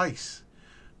fast pace.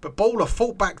 But Baller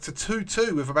fought back to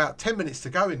 2-2 with about 10 minutes to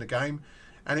go in the game,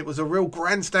 and it was a real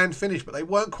grandstand finish, but they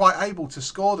weren't quite able to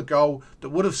score the goal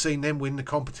that would have seen them win the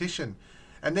competition.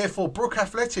 And therefore Brook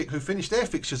Athletic, who finished their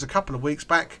fixtures a couple of weeks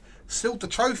back, sealed the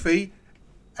trophy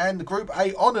and the Group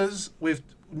A honours with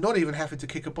not even having to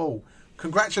kick a ball.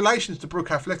 Congratulations to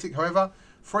Brook Athletic, however.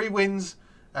 3 wins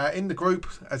in the group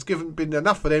has been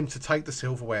enough for them to take the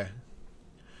silverware.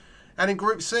 And in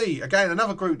Group C, again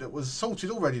another group that was sorted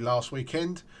already last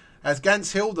weekend, as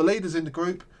Gants Hill, the leaders in the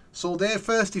group, saw their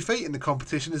first defeat in the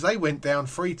competition as they went down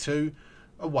 3-2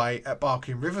 away at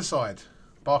Barking Riverside.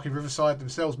 Barking Riverside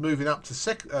themselves moving up to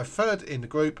third in the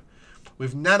group,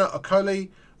 with Nana Okoli,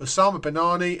 Osama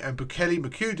Benani and Bukeli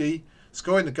Makudi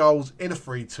scoring the goals in a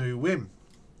 3-2 win.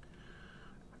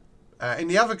 In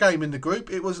the other game in the group,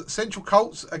 it was Central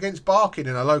Colts against Barking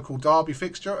in a local derby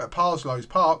fixture at Parslows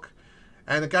Park.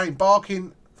 And again,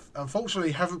 Barking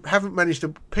unfortunately haven't managed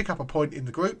to pick up a point in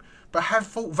the group, but have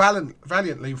fought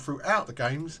valiantly throughout the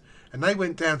games, and they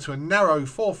went down to a narrow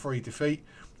 4-3 defeat.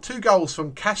 2 goals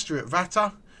from Castriot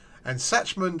Vata and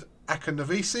Sachmund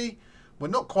Akanavisi were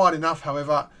not quite enough,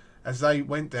 however, as they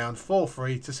went down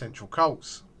 4-3 to Central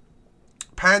Colts.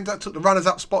 Panda took the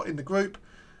runners-up spot in the group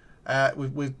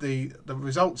with the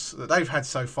results that they've had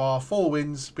so far, 4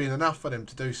 wins being enough for them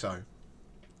to do so.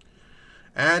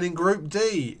 And in Group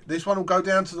D, this one will go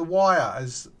down to the wire,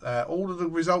 as all of the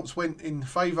results went in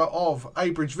favour of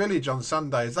Abridge Village on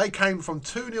Sunday, as they came from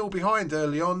 2-0 behind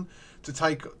early on to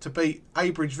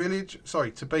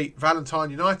beat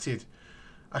Valentine United.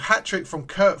 A hat-trick from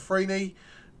Kurt Freeney,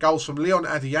 goals from Leon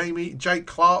Adeyemi, Jake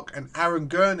Clark and Aaron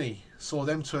Gurney saw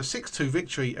them to a 6-2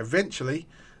 victory eventually,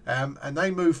 and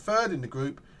they moved third in the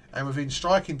group and within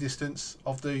striking distance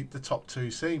of the top 2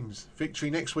 teams. Victory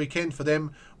next weekend for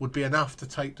them would be enough to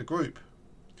take the group.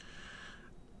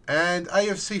 And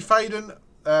AFC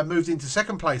Faden moved into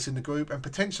second place in the group and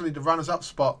potentially the runners-up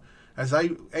spot, as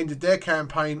they ended their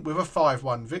campaign with a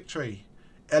 5-1 victory.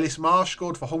 Ellis Marsh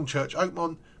scored for Hornchurch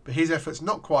Oakmont, but his efforts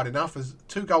not quite enough, as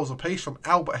 2 goals apiece from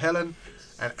Albert Helen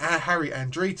and Harry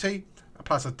Andretti,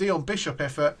 plus a Dion Bishop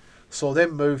effort, saw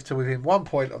them move to within 1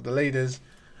 point of the leaders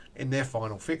in their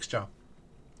final fixture.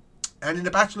 And in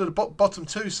the battle of the bottom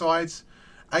 2 sides,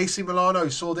 AC Milano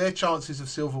saw their chances of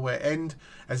silverware end,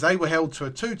 as they were held to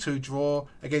a 2-2 draw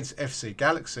against FC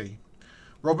Galaxy.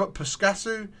 Robert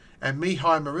Puskasu and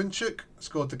Mihai Marunchuk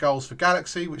scored the goals for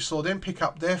Galaxy, which saw them pick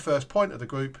up their first point of the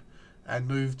group and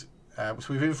moved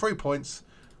within 3 points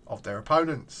of their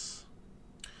opponents.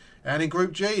 And in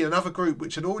Group G, another group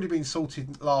which had already been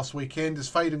sorted last weekend, as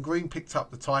Faden Green picked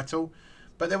up the title,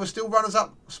 but there was still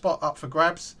runners-up spot up for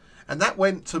grabs, and that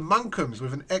went to Monkham's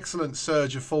with an excellent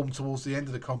surge of form towards the end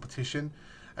of the competition,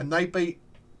 and they beat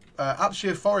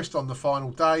Upshire Forest on the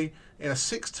final day in a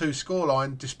 6-2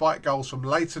 scoreline, despite goals from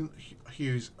Leighton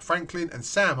Hughes Franklin and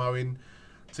Sam Owen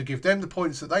to give them the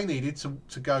points that they needed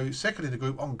to go second in the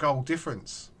group on goal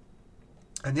difference.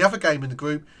 And the other game in the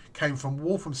group came from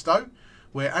Walthamstow,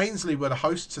 where Ainsley were the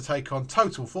hosts to take on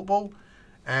Total Football,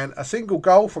 and a single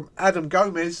goal from Adam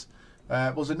Gomez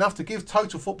was enough to give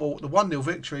Total Football the 1-0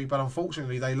 victory, but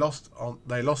unfortunately they lost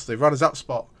the runners-up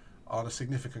spot on a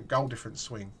significant goal difference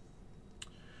swing.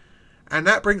 And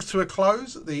that brings to a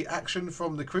close the action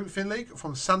from the Corinthian League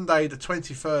from Sunday the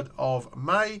 23rd of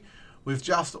May, with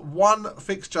just one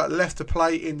fixture left to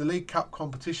play in the League Cup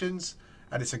competitions,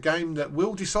 and it's a game that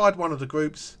will decide one of the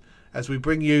groups, as we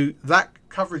bring you that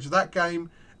coverage of that game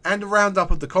and a roundup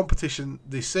of the competition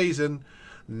this season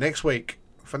next week.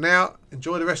 For now,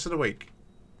 enjoy the rest of the week.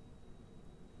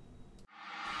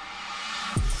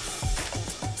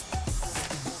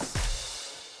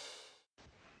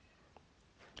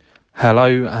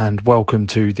 Hello and welcome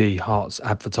to the Hearts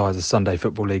Advertiser Sunday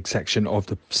Football League section of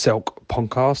the Selk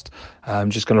podcast.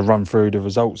 I'm just going to run through the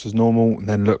results as normal and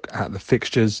then look at the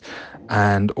fixtures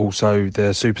and also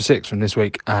the Super 6 from this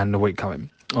week and the week coming.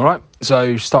 All right,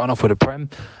 so starting off with the Prem.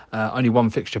 Only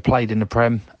one fixture played in the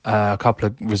Prem, a couple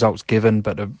of results given,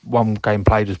 but the one game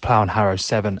played was Plough and Harrow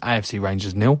 7, AFC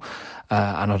Rangers 0.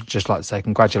 And I'd just like to say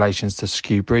congratulations to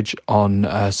Skewbridge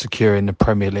on securing the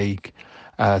Premier League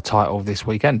title this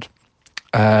weekend.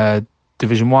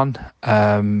 Division 1,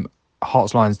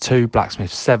 Hearts Lions 2,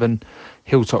 Blacksmith 7,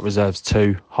 Hilltop Reserves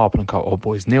 2, Harper and Colt Old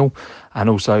Boys 0. And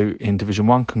also in Division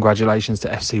 1, congratulations to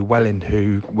FC Welling,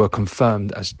 who were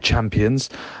confirmed as champions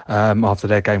after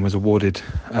their game was awarded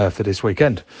for this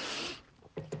weekend.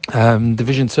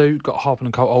 Division 2, got Harper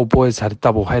and Colt Old Boys, had a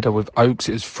double header with Oaks.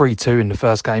 It was 3-2 in the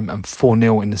first game and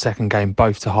 4-0 in the second game,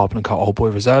 both to Harper and Colt Old Boy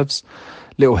Reserves.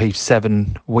 Little Heath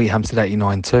 7, Wheathampstead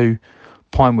 89 2,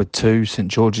 Pinewood 2, St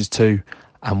George's 2,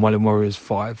 and Welling Warriors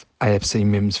 5, AFC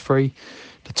Mims 3.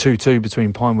 The 2-2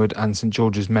 between Pinewood and St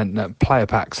George's meant that Player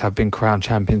Packs have been crowned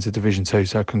champions of Division 2,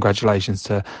 so congratulations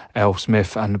to L.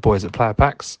 Smith and the boys at Player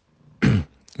Packs.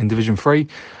 In Division 3,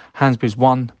 Hansbury's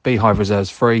 1, Beehive Reserves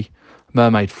 3,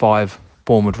 Mermaid 5,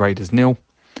 Bournemouth Raiders 0,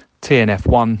 TNF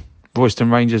 1,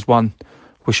 Royston Rangers 1,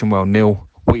 Wishamwell 0,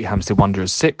 Wheathampstead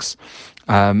Wanderers 6.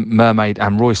 Mermaid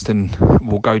and Royston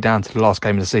will go down to the last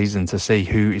game of the season to see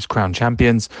who is crowned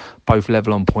champions. Both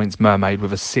level on points, Mermaid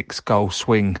with a 6-goal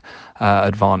swing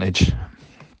advantage.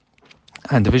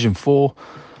 And Division 4,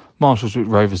 Marshallswick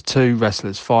Rovers 2,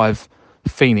 Wrestlers 5,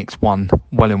 Phoenix 1,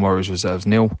 Welling Warriors Reserves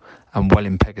 0, and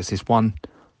Welling Pegasus 1,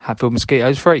 Hatfield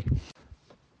Mosquitoes 3.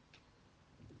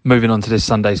 Moving on to this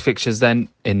Sunday's fixtures then,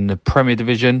 in the Premier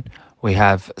Division, we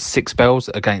have Six Bells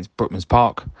against Brookmans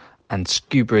Park and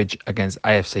Skewbridge against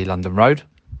AFC London Road.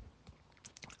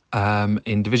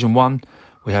 In Division 1,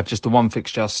 we have just the one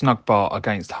fixture, Snug Bar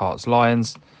against Hearts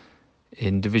Lions.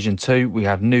 In Division 2, we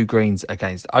have New Greens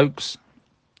against Oaks.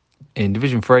 In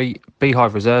Division 3,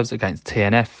 Beehive Reserves against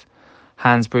TNF,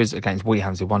 Hansbury's against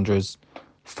Wheathampstead Wanderers,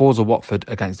 Forza Watford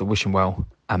against the Wishamwell,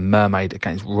 and Mermaid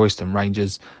against Royston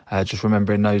Rangers. Just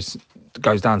remembering those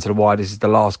goes down to the wire. This is the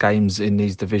last games in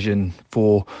these division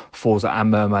for Forza and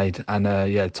Mermaid, and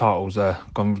titles are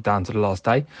gone down to the last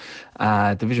day.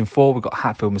 Division 4, we've got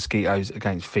Hatfield Mosquitoes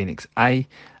against Phoenix A,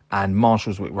 and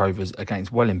Marshallswick Rovers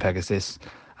against Welling Pegasus.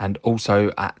 And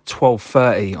also at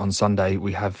 12:30 on Sunday,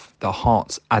 we have the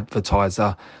Hearts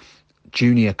Advertiser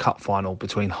Junior Cup final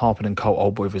between Harper and Colt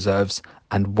Old Boy Reserves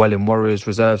and Welling Warriors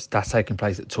Reserves. That's taking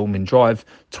place at Toolman Drive,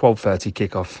 12:30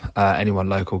 kickoff. Anyone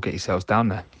local, get yourselves down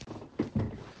there.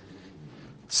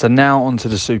 So now on to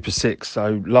the Super 6.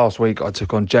 So last week I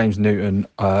took on James Newton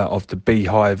of the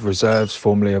Beehive Reserves,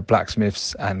 formerly of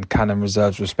Blacksmiths and Cannon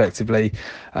Reserves respectively.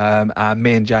 And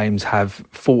me and James have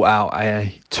fought out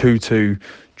a 2-2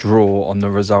 draw on the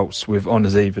results with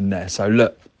honours even there. So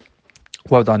look,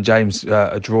 well done, James.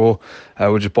 A draw.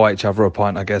 We'll just buy each other a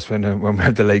pint, I guess, when we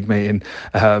have the league meeting.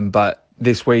 But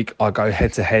this week I go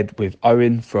head to head with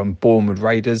Owen from Bournemouth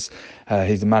Raiders.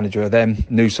 He's the manager of them.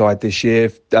 New side this year.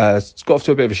 It's got off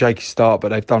to a bit of a shaky start, but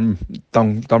they've done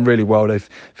really well. They've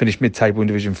finished mid-table in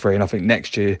Division 3, and I think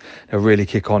next year they'll really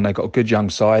kick on. They've got a good young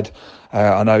side.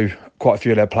 I know quite a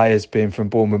few of their players, being from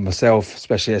Bournemouth myself,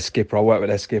 especially their skipper. I work with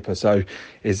their skipper, so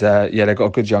they've got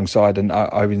a good young side, and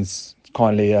Owen's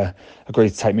kindly agreed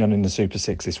to take me on in the Super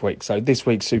 6 this week. So this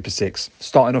week's Super 6,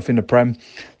 starting off in the Prem,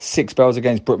 Six Bells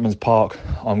against Brookmans Park.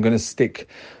 I'm going to stick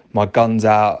my guns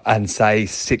out and say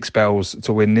Six Bells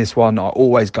to win this one. I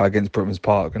always go against Brookmans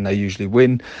Park and they usually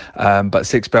win. But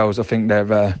Six Bells, I think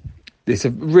it's a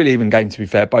really even game, to be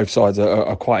fair. Both sides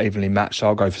are quite evenly matched, so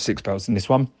I'll go for Six Bells in this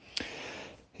one.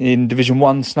 In Division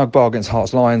 1, Snug Bar against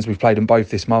Hearts Lions. We've played them both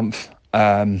this month.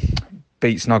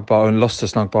 Beat Snug Bar and lost to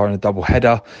Snug Bar in a double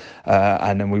header,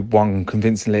 and then we won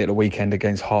convincingly at the weekend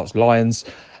against Hearts Lions.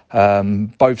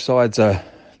 Both sides are a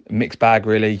mixed bag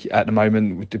really at the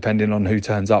moment, depending on who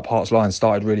turns up. Hearts Lions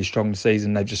started really strong this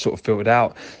season. They've just sort of filtered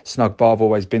out. Snug Bar have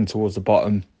always been towards the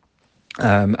bottom,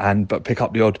 but pick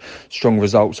up the odd strong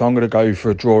result. So I'm going to go for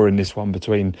a draw in this one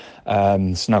between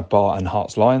Snug Bar and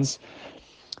Hearts Lions.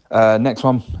 Next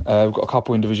one, we've got a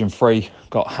couple in Division 3.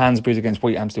 Got Hansbury's against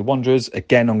Wheathampstead Wanderers.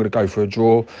 Again, I'm going to go for a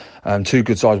draw. Two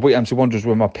good sides. Wheathampstead Wanderers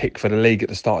were my pick for the league at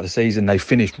the start of the season. They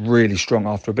finished really strong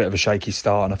after a bit of a shaky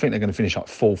start, and I think they're going to finish up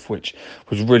 4th, which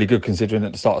was really good considering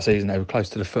at the start of the season they were close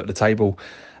to the foot of the table.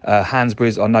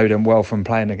 Hansbury's, I know them well from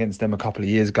playing against them a couple of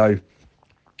years ago.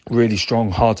 Really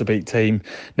strong, hard to beat team,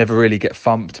 never really get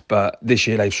thumped, but this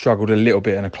year they've struggled a little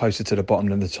bit and are closer to the bottom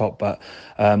than the top, but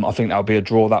I think that'll be a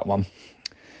draw, that one.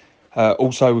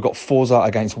 Also, we've got Forza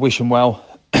against Wishamwell.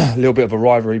 a little bit of a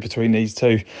rivalry between these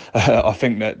two. I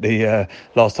think that the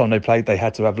last time they played, they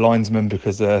had to have linesmen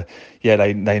because,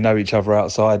 they know each other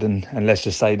outside, and let's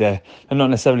just say they're not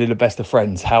necessarily the best of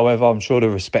friends. However, I'm sure the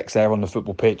respect's there on the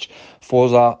football pitch.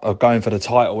 Forza are going for the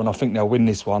title, and I think they'll win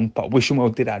this one. But Wishing Well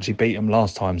did actually beat them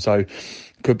last time, so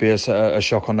could be a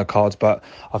shock on the cards. But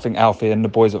I think Alfie and the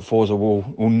boys at Forza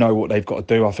will know what they've got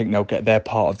to do. I think they'll get their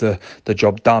part of the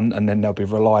job done, and then they'll be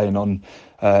relying on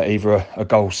either a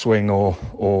goal swing or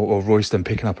Royston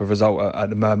picking up a result at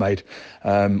the Mermaid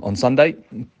on Sunday.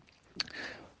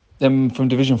 Then from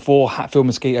Division 4, Hatfield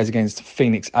Mosquitoes against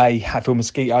Phoenix A. Hatfield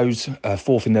Mosquitoes,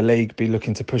 fourth in the league, be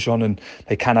looking to push on, and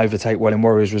they can overtake Welling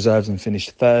Warriors reserves and finish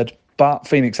third. But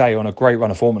Phoenix A are on a great run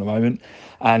of form at the moment,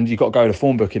 and you've got to go to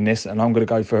form book in this, and I'm going to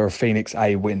go for a Phoenix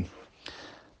A win.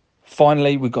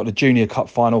 Finally, we've got the Junior Cup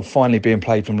final finally being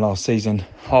played from last season.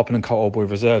 Harpen and Colt Old Boy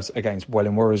reserves against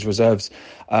Welling Warriors reserves.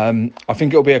 I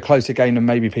think it'll be a closer game than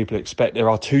maybe people expect. There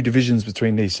are two divisions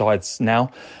between these sides now.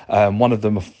 One of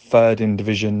them are third in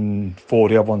Division 4,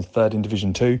 the other one's third in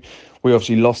Division 2. We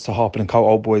obviously lost to Harpen and Colt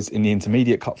Old Boys in the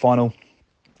Intermediate Cup final.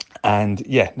 And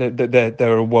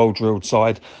they're a well-drilled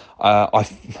side.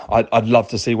 I'd love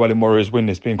to see Welling Warriors win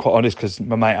this, being quite honest, because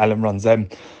my mate Alan runs them.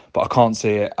 But I can't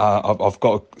see it. I've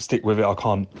got to stick with it. I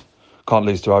can't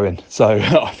lose to Owen. So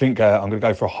I think I'm going to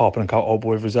go for a Harpen and Colt Old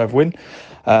Boy reserve win.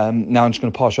 Now I'm just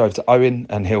going to pass you over to Owen,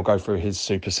 and he'll go through his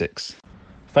Super 6.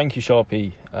 Thank you,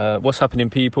 Sharpie. What's happening,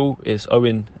 people? It's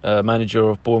Owen, manager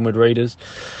of Bournemouth Raiders.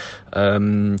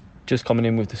 Just coming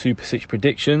in with the Super 6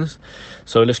 predictions.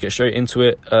 So let's get straight into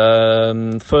it.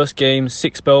 First game,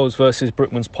 Six Bells versus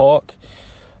Brookmans Park.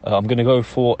 I'm going to go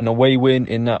for an away win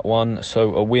in that one,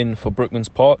 so a win for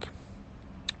Brookmans Park.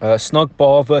 Snug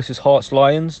Bar versus Hearts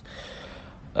Lions.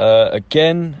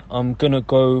 Again, I'm going to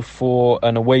go for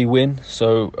an away win,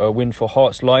 so a win for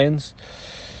Hearts Lions.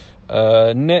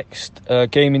 Next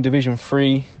game in Division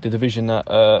 3, the division that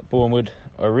Bournemouth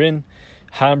are in.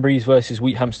 Hanbury's versus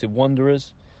Wheat Hampstead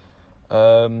Wanderers.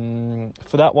 For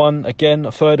that one, again,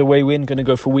 a third away win. Going to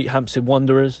go for Wheat Hampstead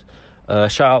Wanderers.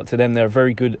 Shout out to them. They're a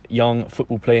very good young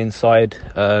football playing side.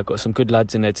 Got some good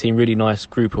lads in their team. Really nice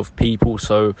group of people.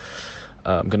 So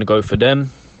I'm going to go for them.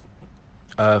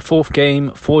 Fourth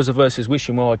game, Forza versus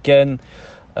Wishing Well again.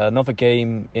 Another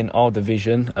game in our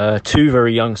division. Two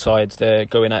very young sides. They're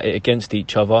going at it against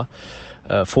each other.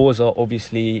 Forza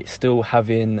obviously still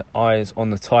having eyes on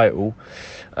the title.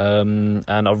 And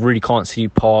I really can't see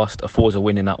past a Forza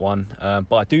winning that one.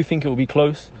 But I do think it will be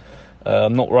close.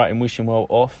 I'm not writing Wishing Well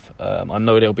off. I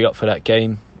know they'll be up for that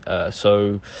game. But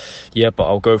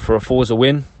I'll go for a Forza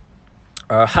win.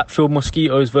 Hatfield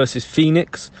Mosquitoes versus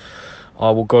Phoenix. I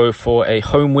will go for a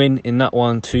home win in that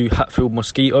one to Hatfield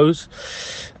Mosquitoes.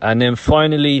 And then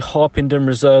finally, Harpenden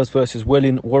Reserves versus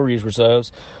Welling Warriors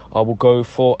Reserves. I will go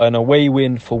for an away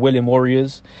win for Welling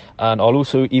Warriors. And I'll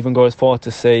also even go as far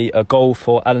to say a goal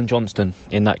for Alan Johnston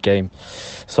in that game.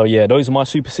 So yeah, those are my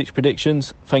Super 6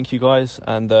 predictions. Thank you guys,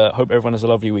 and hope everyone has a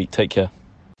lovely week. Take care.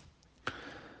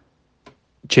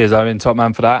 Cheers, Owen, top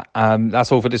man, for that.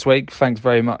 That's all for this week. Thanks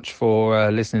very much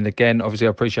for listening again. Obviously, I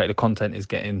appreciate the content is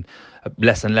getting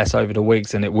less and less over the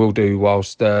weeks, and it will do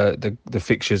whilst the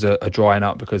fixtures are drying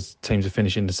up because teams are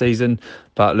finishing the season.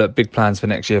 But look, big plans for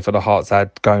next year for the Hearts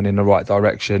ad, going in the right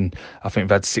direction. I think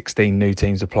we've had 16 new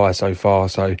teams apply so far,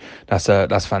 so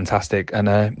that's fantastic. And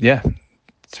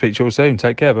speak to you all soon.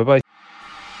 Take care. Bye bye.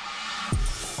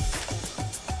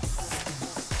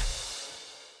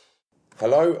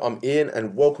 Hello, I'm Ian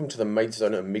and welcome to the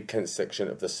Maidstone and Mid-Kent section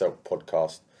of the Selk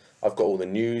podcast. I've got all the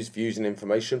news, views and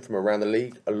information from around the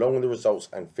league along with the results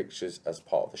and fixtures as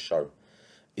part of the show.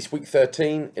 It's week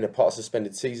 13 in a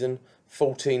part-suspended season,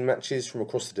 14 matches from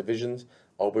across the divisions.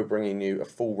 I'll be bringing you a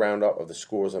full roundup of the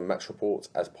scores and match reports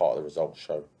as part of the results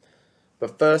show.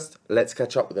 But first, let's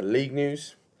catch up with the league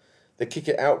news. The Kick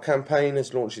It Out campaign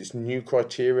has launched its new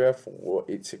criteria for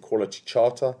its equality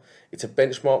charter. It's a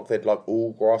benchmark they'd like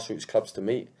all grassroots clubs to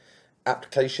meet.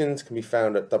 Applications can be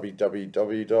found at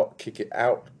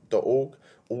www.kickitout.org,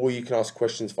 or you can ask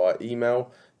questions via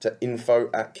email to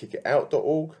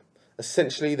info@kickitout.org.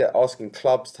 Essentially, they're asking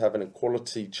clubs to have an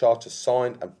equality charter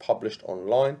signed and published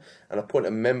online and appoint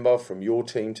a member from your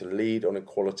team to lead on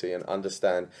equality and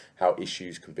understand how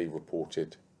issues can be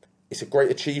reported. It's a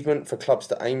great achievement for clubs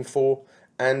to aim for,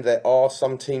 and there are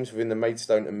some teams within the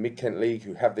Maidstone and Mid-Kent League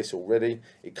who have this already.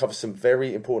 It covers some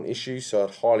very important issues, so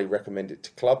I'd highly recommend it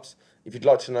to clubs. If you'd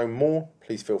like to know more,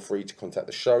 please feel free to contact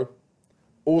the show.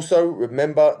 Also,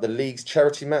 remember the league's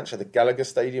charity match at the Gallagher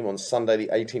Stadium on Sunday the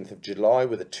 18th of July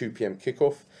with a 2 p.m.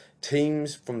 kickoff.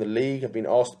 Teams from the league have been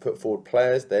asked to put forward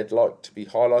players they'd like to be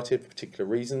highlighted for particular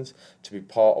reasons to be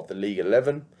part of the League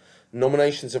 11.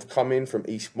 Nominations have come in from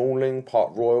East Malling,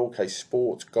 Park Royal, Case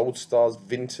Sports, Gold Stars,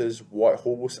 Vinters, White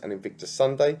Horse and Invictus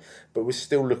Sunday, but we're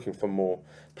still looking for more.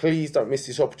 Please don't miss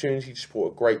this opportunity to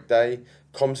support a great day.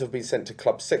 Comms have been sent to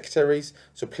club secretaries,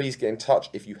 so please get in touch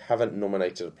if you haven't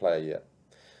nominated a player yet.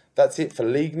 That's it for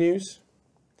league news.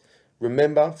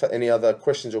 Remember, for any other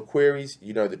questions or queries,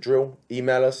 you know the drill.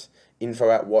 Email us,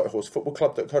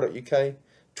 info@whitehorsefootballclub.co.uk,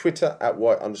 Twitter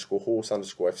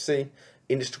 @white_horse_FC,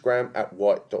 Instagram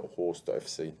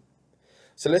 @white.horse.fc.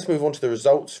 So let's move on to the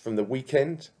results from the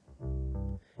weekend.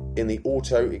 In the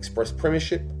Auto Express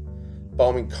Premiership,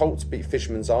 Barming Colts beat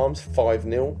Fisherman's Arms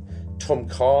 5-0. Tom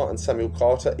Carr and Samuel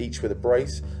Carter each with a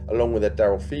brace, along with a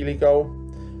Daryl Feely goal.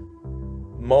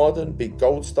 Marden beat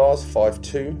Gold Stars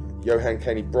 5-2. Johan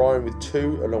Caney Bryan with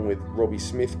 2, along with Robbie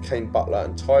Smith, Kane Butler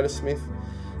and Tyler Smith.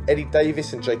 Eddie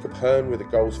Davis and Jacob Hearn with the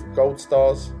goals for Gold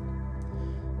Stars.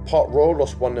 Park Royal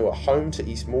lost 1-0 at home to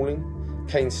East Malling.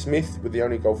 Kane Smith with the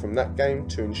only goal from that game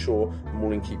to ensure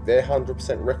Malling keep their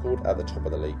 100% record at the top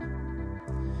of the league.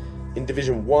 In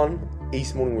Division 1,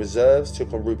 East Malling Reserves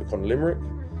took on Rubicon Limerick.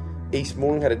 East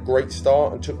Malling had a great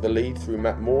start and took the lead through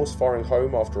Matt Morse firing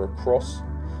home after a cross.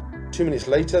 2 minutes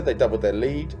later, they doubled their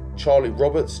lead. Charlie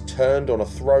Roberts turned on a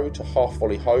throw to half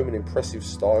volley home in impressive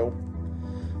style.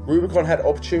 Rubicon had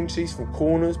opportunities from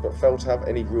corners but failed to have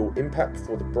any real impact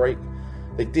before the break.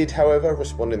 They did, however,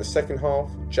 respond in the second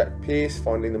half. Jack Pearce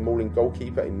finding the Malling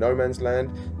goalkeeper in no man's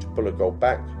land to pull a goal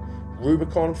back.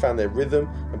 Rubicon found their rhythm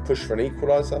and pushed for an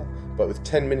equaliser, but with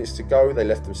 10 minutes to go, they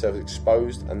left themselves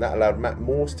exposed, and that allowed Matt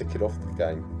Morse to kill off the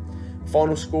game.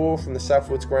 Final score from the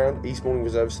Southwards ground, East Malling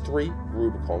Reserves 3,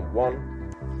 Rubicon 1.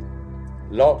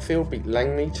 Larkfield beat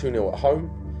Langley 2-0 at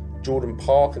home. Jordan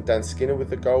Park and Dan Skinner with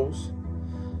the goals.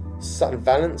 Sutton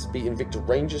Valence beat Invicta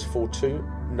Rangers 4-2.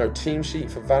 No team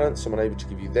sheet for Valence, so I'm unable to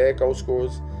give you their goal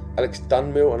scorers. Alex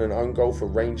Dunmill and an own goal for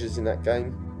Rangers in that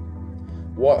game.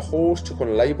 White Horse took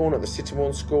on Leybourne at the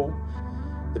Sittingbourne School.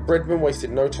 The Breadmen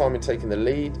wasted no time in taking the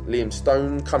lead. Liam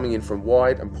Stone coming in from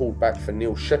wide and pulled back for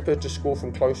Neil Shepherd to score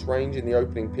from close range in the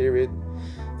opening period.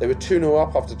 They were 2-0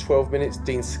 up after 12 minutes,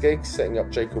 Dean Skeggs setting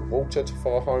up Jacob Walter to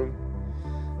fire home.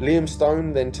 Liam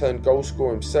Stone then turned goal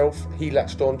scorer himself. He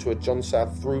latched on to a John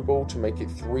South through ball to make it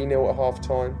 3-0 at half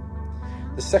time.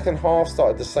 The second half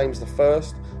started the same as the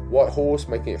first, White Horse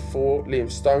making it 4,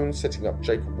 Liam Stone setting up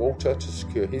Jacob Walter to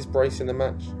secure his brace in the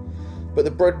match. But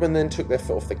the Breadmen then took their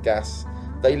foot off the gas.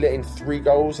 They let in 3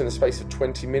 goals in the space of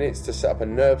 20 minutes to set up a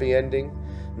nervy ending.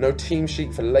 No team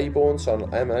sheet for Leybourne, so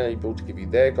I'm unable to give you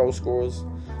their goal scorers.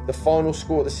 The final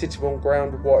score at the Sittingbourne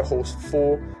ground, White Horse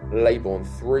 4, Leybourne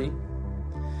 3.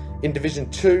 In Division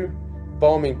 2,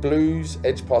 Barming Blues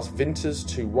edged past Vinters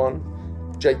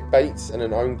 2-1. Jake Bates and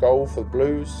an own goal for the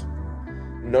Blues.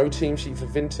 No team sheet for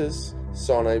Vinters,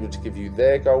 so unable to give you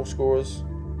their goal scorers.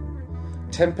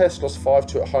 Tempest lost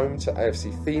 5-2 at home to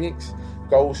AFC Phoenix.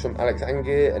 Goals from Alex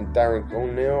Angier and Darren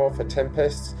O'Neill for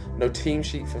Tempests. No team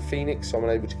sheet for Phoenix, so I'm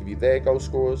unable to give you their goal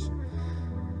scorers.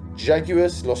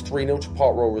 Jaguars lost 3-0 to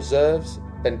Park Royal Reserves.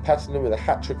 Ben Patterson with a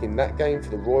hat-trick in that game for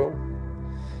the Royal.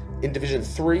 In Division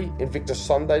 3, Invictus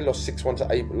Sunday lost 6-1 to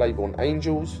Leybourne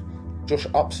Angels. Josh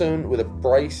Upson with a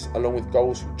brace, along with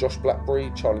goals from Josh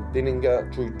Blackberry, Charlie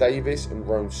Binninger, Drew Davis and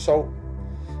Rome Salt.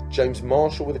 James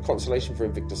Marshall with a consolation for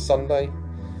Invictus Sunday.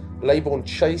 Leybourne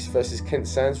Chase versus Kent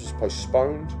Sands was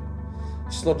postponed.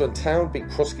 Snodland Town beat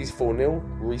Crosskeys 4-0.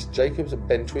 Reece Jacobs and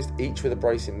Ben Twist each with a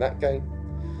brace in that game.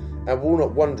 And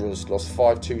Walnut Wanderers lost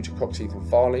 5-2 to Coxheath and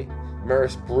Farley.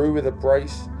 Maris Brew with a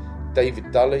brace.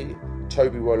 David Dully,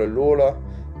 Toby Waller-Lawler,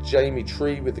 Jamie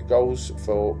Tree with the goals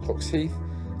for Coxheath.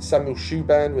 Samuel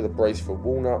Shoeband with a brace for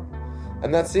Walnut.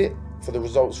 And that's it for the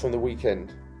results from the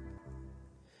weekend.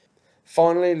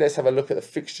 Finally, let's have a look at the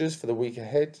fixtures for the week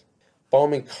ahead.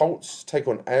 Barming Colts take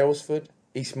on Aylesford.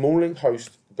 East Malling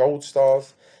host Gold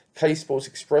Stars. K Sports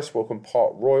Express welcome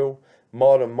Park Royal.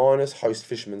 Marden Miners host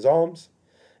Fisherman's Arms.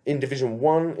 In Division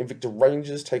 1, Invicta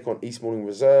Rangers take on East Malling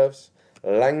Reserves.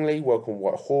 Langley welcome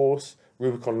White Horse.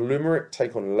 Rubicon Limerick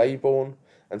take on Leybourne.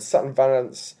 And Sutton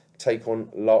Valence take on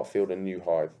Larkfield and New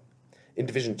Hythe. In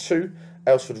Division 2,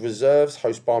 Aylesford Reserves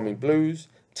host Barming Blues.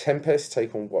 Tempest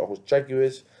take on White Horse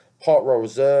Jaguars. Park Royal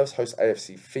Reserves host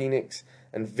AFC Phoenix.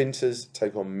 And Vinters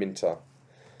take on Minter.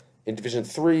 In Division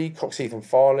 3, Coxheath and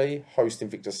Farley host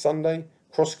Invictus Sunday.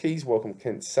 Crosskeys welcome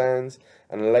Kent Sands.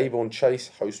 And Leybourne Chase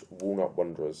host Walnut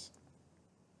Wanderers.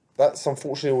 That's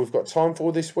unfortunately all we've got time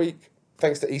for this week.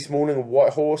 Thanks to East Morning and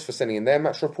Whitehorse for sending in their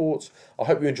match reports. I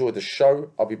hope you enjoyed the show.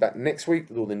 I'll be back next week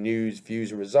with all the news, views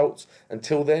and results.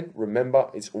 Until then, remember,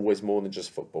 it's always more than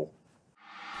just football.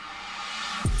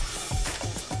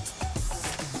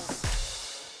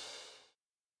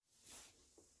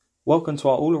 Welcome to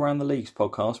our All Around the Leagues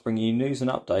podcast, bringing you news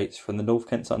and updates from the North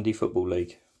Kent Sunday Football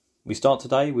League. We start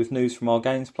today with news from our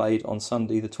games played on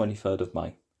Sunday the 23rd of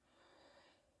May.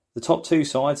 The top two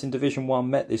sides in Division 1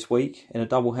 met this week in a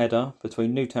double-header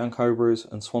between Newtown Cobras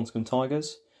and Swanscombe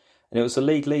Tigers, and it was the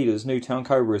league leaders Newtown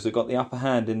Cobras that got the upper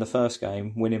hand in the first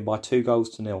game, winning by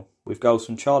 2-0, with goals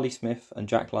from Charlie Smith and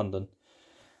Jack London.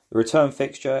 The return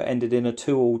fixture ended in a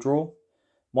 2-2 draw,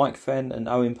 Mike Fenn and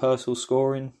Owen Purcell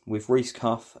scoring, with Reece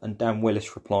Cuff and Dan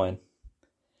Willis replying.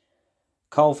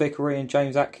 Carl Vickery and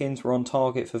James Atkins were on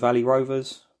target for Valley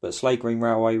Rovers, but Slade Green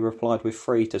Railway replied with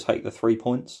 3 to take the 3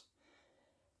 points.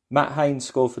 Matt Haynes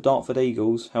scored for Dartford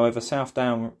Eagles, however South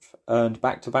Down earned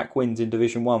back-to-back wins in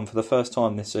Division 1 for the first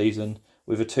time this season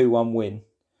with a 2-1 win,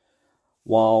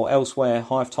 while elsewhere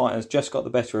Hive Titans just got the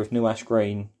better of New Ash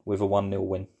Green with a 1-0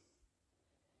 win.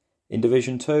 In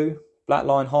Division 2,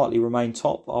 Blackline Hartley remained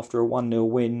top after a 1-0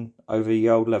 win over the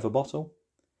Old Leather Bottle.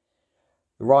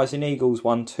 The Rising Eagles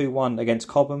won 2-1 against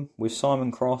Cobham, with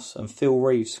Simon Cross and Phil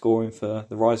Reeves scoring for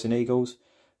the Rising Eagles,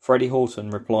 Freddie Horton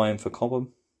replying for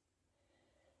Cobham.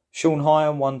 Sean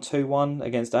Hyam won 2-1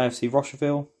 against AFC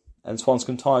Rocherville, and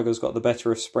Swanscombe Tigers got the better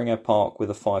of Springhead Park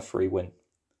with a 5-3 win.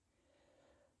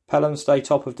 Pelham stay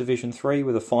top of Division 3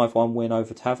 with a 5-1 win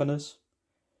over Taverners.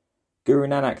 Guru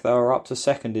Nanak, though, are up to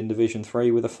second in Division 3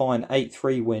 with a fine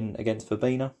 8-3 win against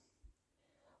Verbena.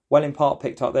 Welling Park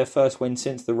picked up their first win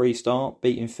since the restart,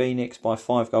 beating Phoenix by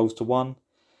 5-1,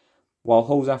 while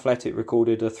Halls Athletic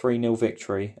recorded a 3-0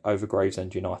 victory over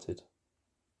Gravesend United.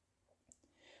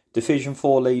 Division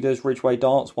 4 leaders Ridgeway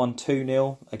Darts won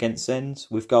 2-0 against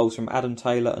Zens, with goals from Adam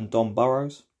Taylor and Don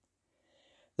Burrows.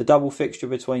 The double fixture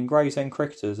between Gravesend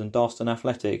Cricketers and Darston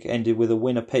Athletic ended with a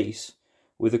win apiece,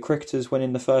 with the Cricketers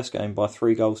winning the first game by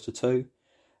 3-2,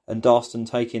 and Darston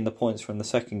taking the points from the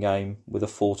second game with a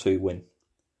 4-2 win.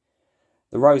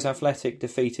 The Rose Athletic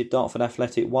defeated Dartford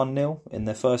Athletic 1-0 in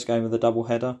their first game of the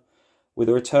doubleheader, with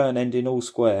a return ending all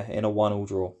square in a 1-1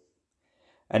 draw.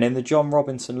 And in the John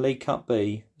Robinson League Cup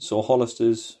B, saw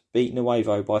Hollisters beat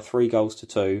Nuevo by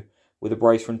 3-2, with a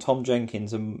brace from Tom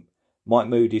Jenkins and Mike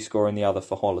Moody scoring the other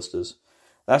for Hollisters.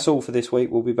 That's all for this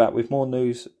week. We'll be back with more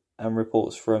news and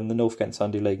reports from the North Kent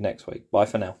Sunday League next week. Bye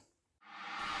for now.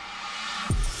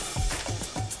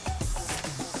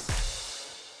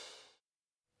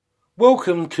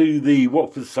 Welcome to the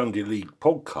Watford Sunday League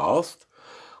podcast,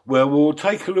 where we'll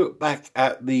take a look back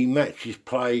at the matches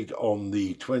played on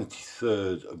the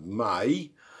 23rd of May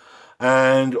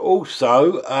and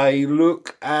also a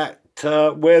look at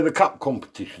where the cup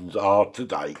competitions are to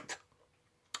date.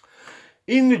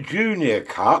 In the Junior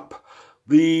Cup,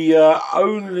 the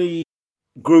only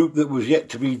group that was yet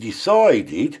to be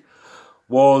decided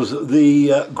was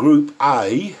the Group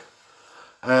A,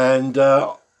 and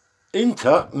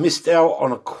Inter missed out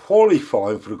on a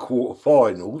qualifying for the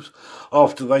quarter-finals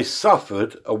after they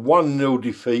suffered a 1-0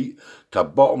 defeat to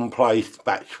bottom-placed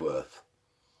Batchworth.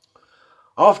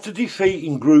 After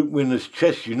defeating group winners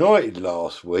Chester United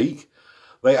last week,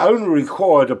 they only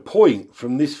required a point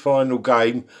from this final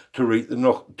game to reach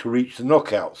the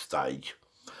knockout stage.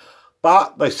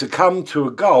 But they succumbed to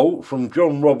a goal from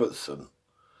John Robertson.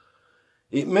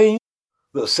 It means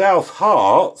that South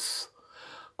Hearts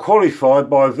qualified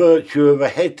by virtue of a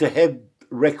head-to-head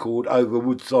record over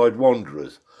Woodside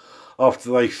Wanderers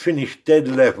after they finished dead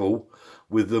level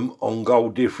with them on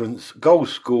goal difference,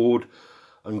 goals scored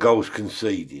and goals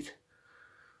conceded.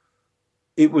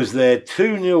 It was their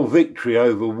 2-0 victory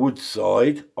over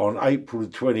Woodside on April the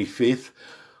 25th,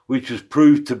 which has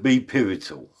proved to be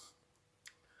pivotal.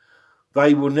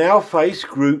 They will now face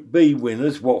Group B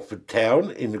winners Watford Town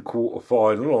in the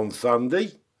quarter-final on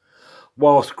Sunday,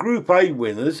 whilst Group A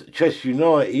winners Chester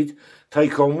United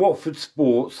take on Watford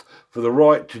Sports for the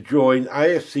right to join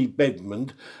AFC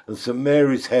Bedmond and St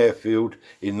Mary's Harefield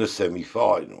in the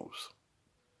semi-finals.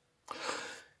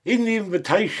 In the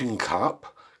Invitation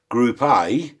Cup, Group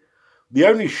A, the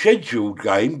only scheduled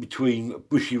game between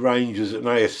Bushy Rangers and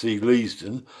AFC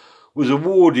Leisden was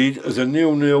awarded as a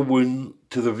 0-0 win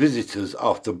to the visitors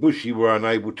after Bushy were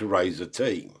unable to raise a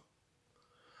team.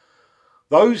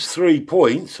 Those 3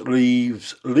 points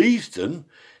leaves Leisden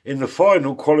in the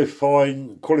final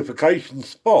qualification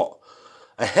spot,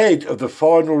 ahead of the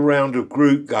final round of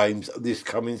group games this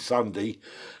coming Sunday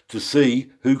to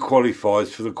see who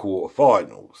qualifies for the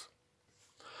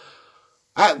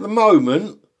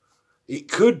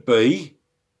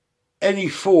any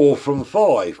 4 from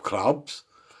 5 clubs,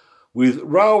 with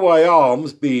Railway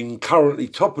Arms being currently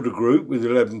top of the group with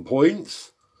 11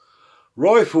 points,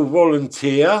 Rifle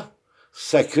Volunteer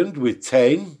second with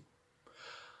 10,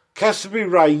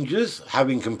 Casterbury Rangers,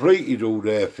 having completed all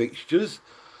their fixtures,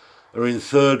 are in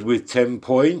third with 10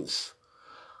 points.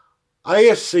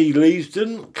 AFC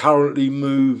Leavesden currently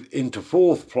move into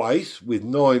fourth place with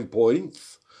 9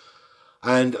 points,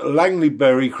 and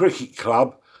Langleybury Cricket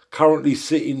Club currently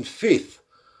sit in fifth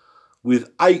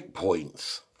with 8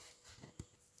 points.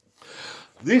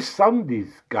 This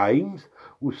Sunday's games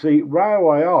will see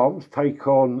Railway Arms take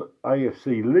on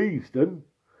AFC Leavesden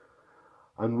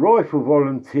and Rifle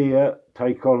Volunteer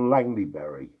take on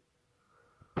Langleybury.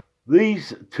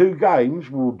 These 2 games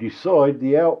will decide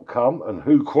the outcome and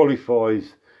who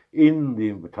qualifies in the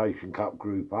Invitation Cup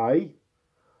Group A,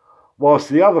 whilst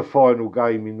the other final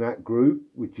game in that group,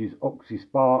 which is Oxley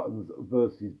Spartans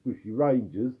versus Bushy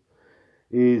Rangers,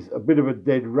 is a bit of a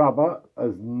dead rubber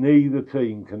as neither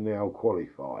team can now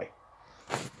qualify.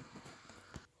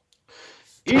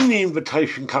 In the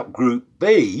Invitation Cup Group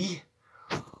B,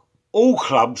 all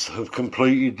clubs have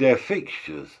completed their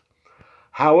fixtures.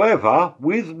 However,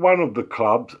 with one of the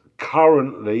clubs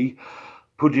currently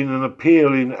putting an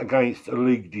appeal in against a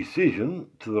league decision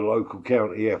to the local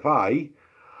county FA,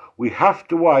 we have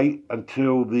to wait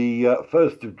until the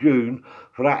 1st of June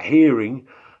for that hearing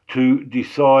to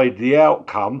decide the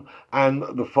outcome and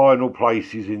the final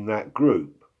places in that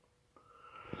group.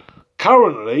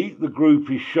 Currently, the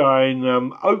group is showing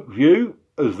Oakview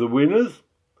as the winners,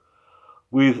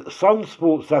 with Sun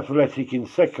Sports Athletic in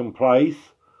second place,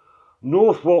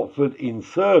 North Watford in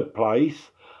third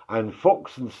place, and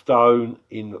Fox and Stone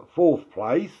in fourth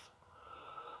place.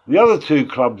 The other 2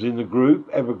 clubs in the group,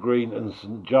 Evergreen and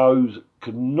St Joe's,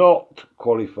 could not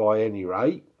qualify at any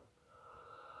rate.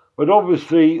 But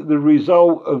obviously the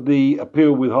result of the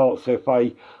appeal with Hearts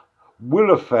FA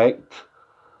will affect,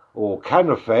 or can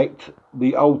affect,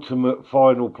 the ultimate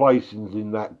final placings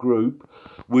in that group,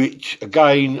 which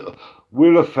again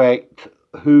will affect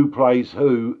who plays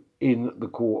who in the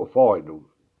quarter-finals.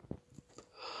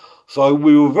 So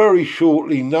we will very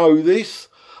shortly know this,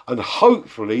 and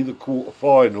hopefully the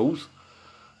quarter-finals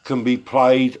can be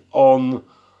played on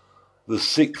the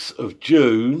 6th of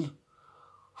June,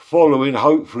 following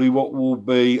hopefully what will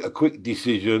be a quick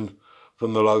decision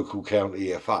from the local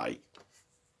county FA.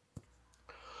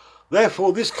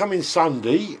 Therefore, this coming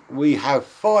Sunday, we have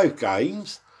 5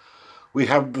 games. We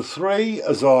have the 3,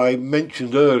 as I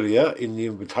mentioned earlier, in the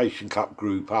Invitation Cup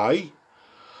Group A.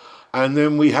 And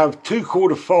then we have 2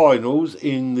 quarter-finals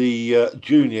in the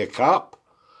Junior Cup,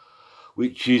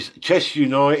 which is Chester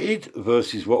United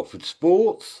versus Watford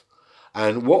Sports,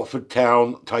 and Watford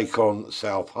Town take on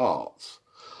South Hearts.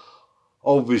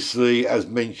 Obviously, as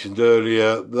mentioned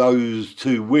earlier, those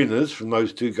 2 winners from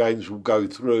those 2 games will go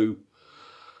through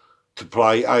to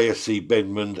play AFC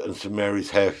Bedmond and St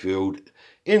Mary's Harefield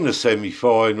in the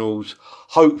semi-finals,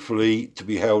 hopefully to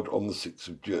be held on the 6th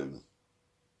of June.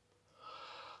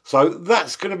 So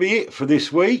that's going to be it for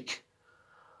this week.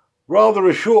 Rather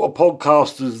a shorter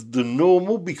podcast than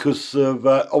normal because of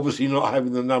obviously not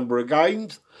having the number of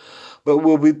games. But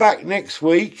we'll be back next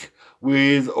week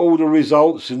with all the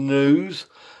results and news,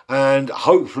 and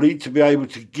hopefully to be able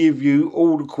to give you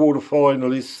all the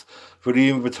quarter-finalists for the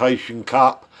Invitation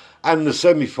Cup and the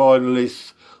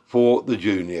semi-finalists for the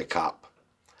Junior Cup.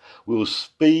 We'll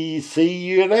see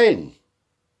you then.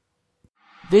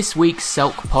 This week's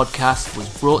Selk podcast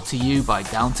was brought to you by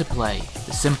Down to Play,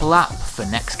 the simple app for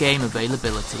next game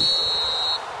availability.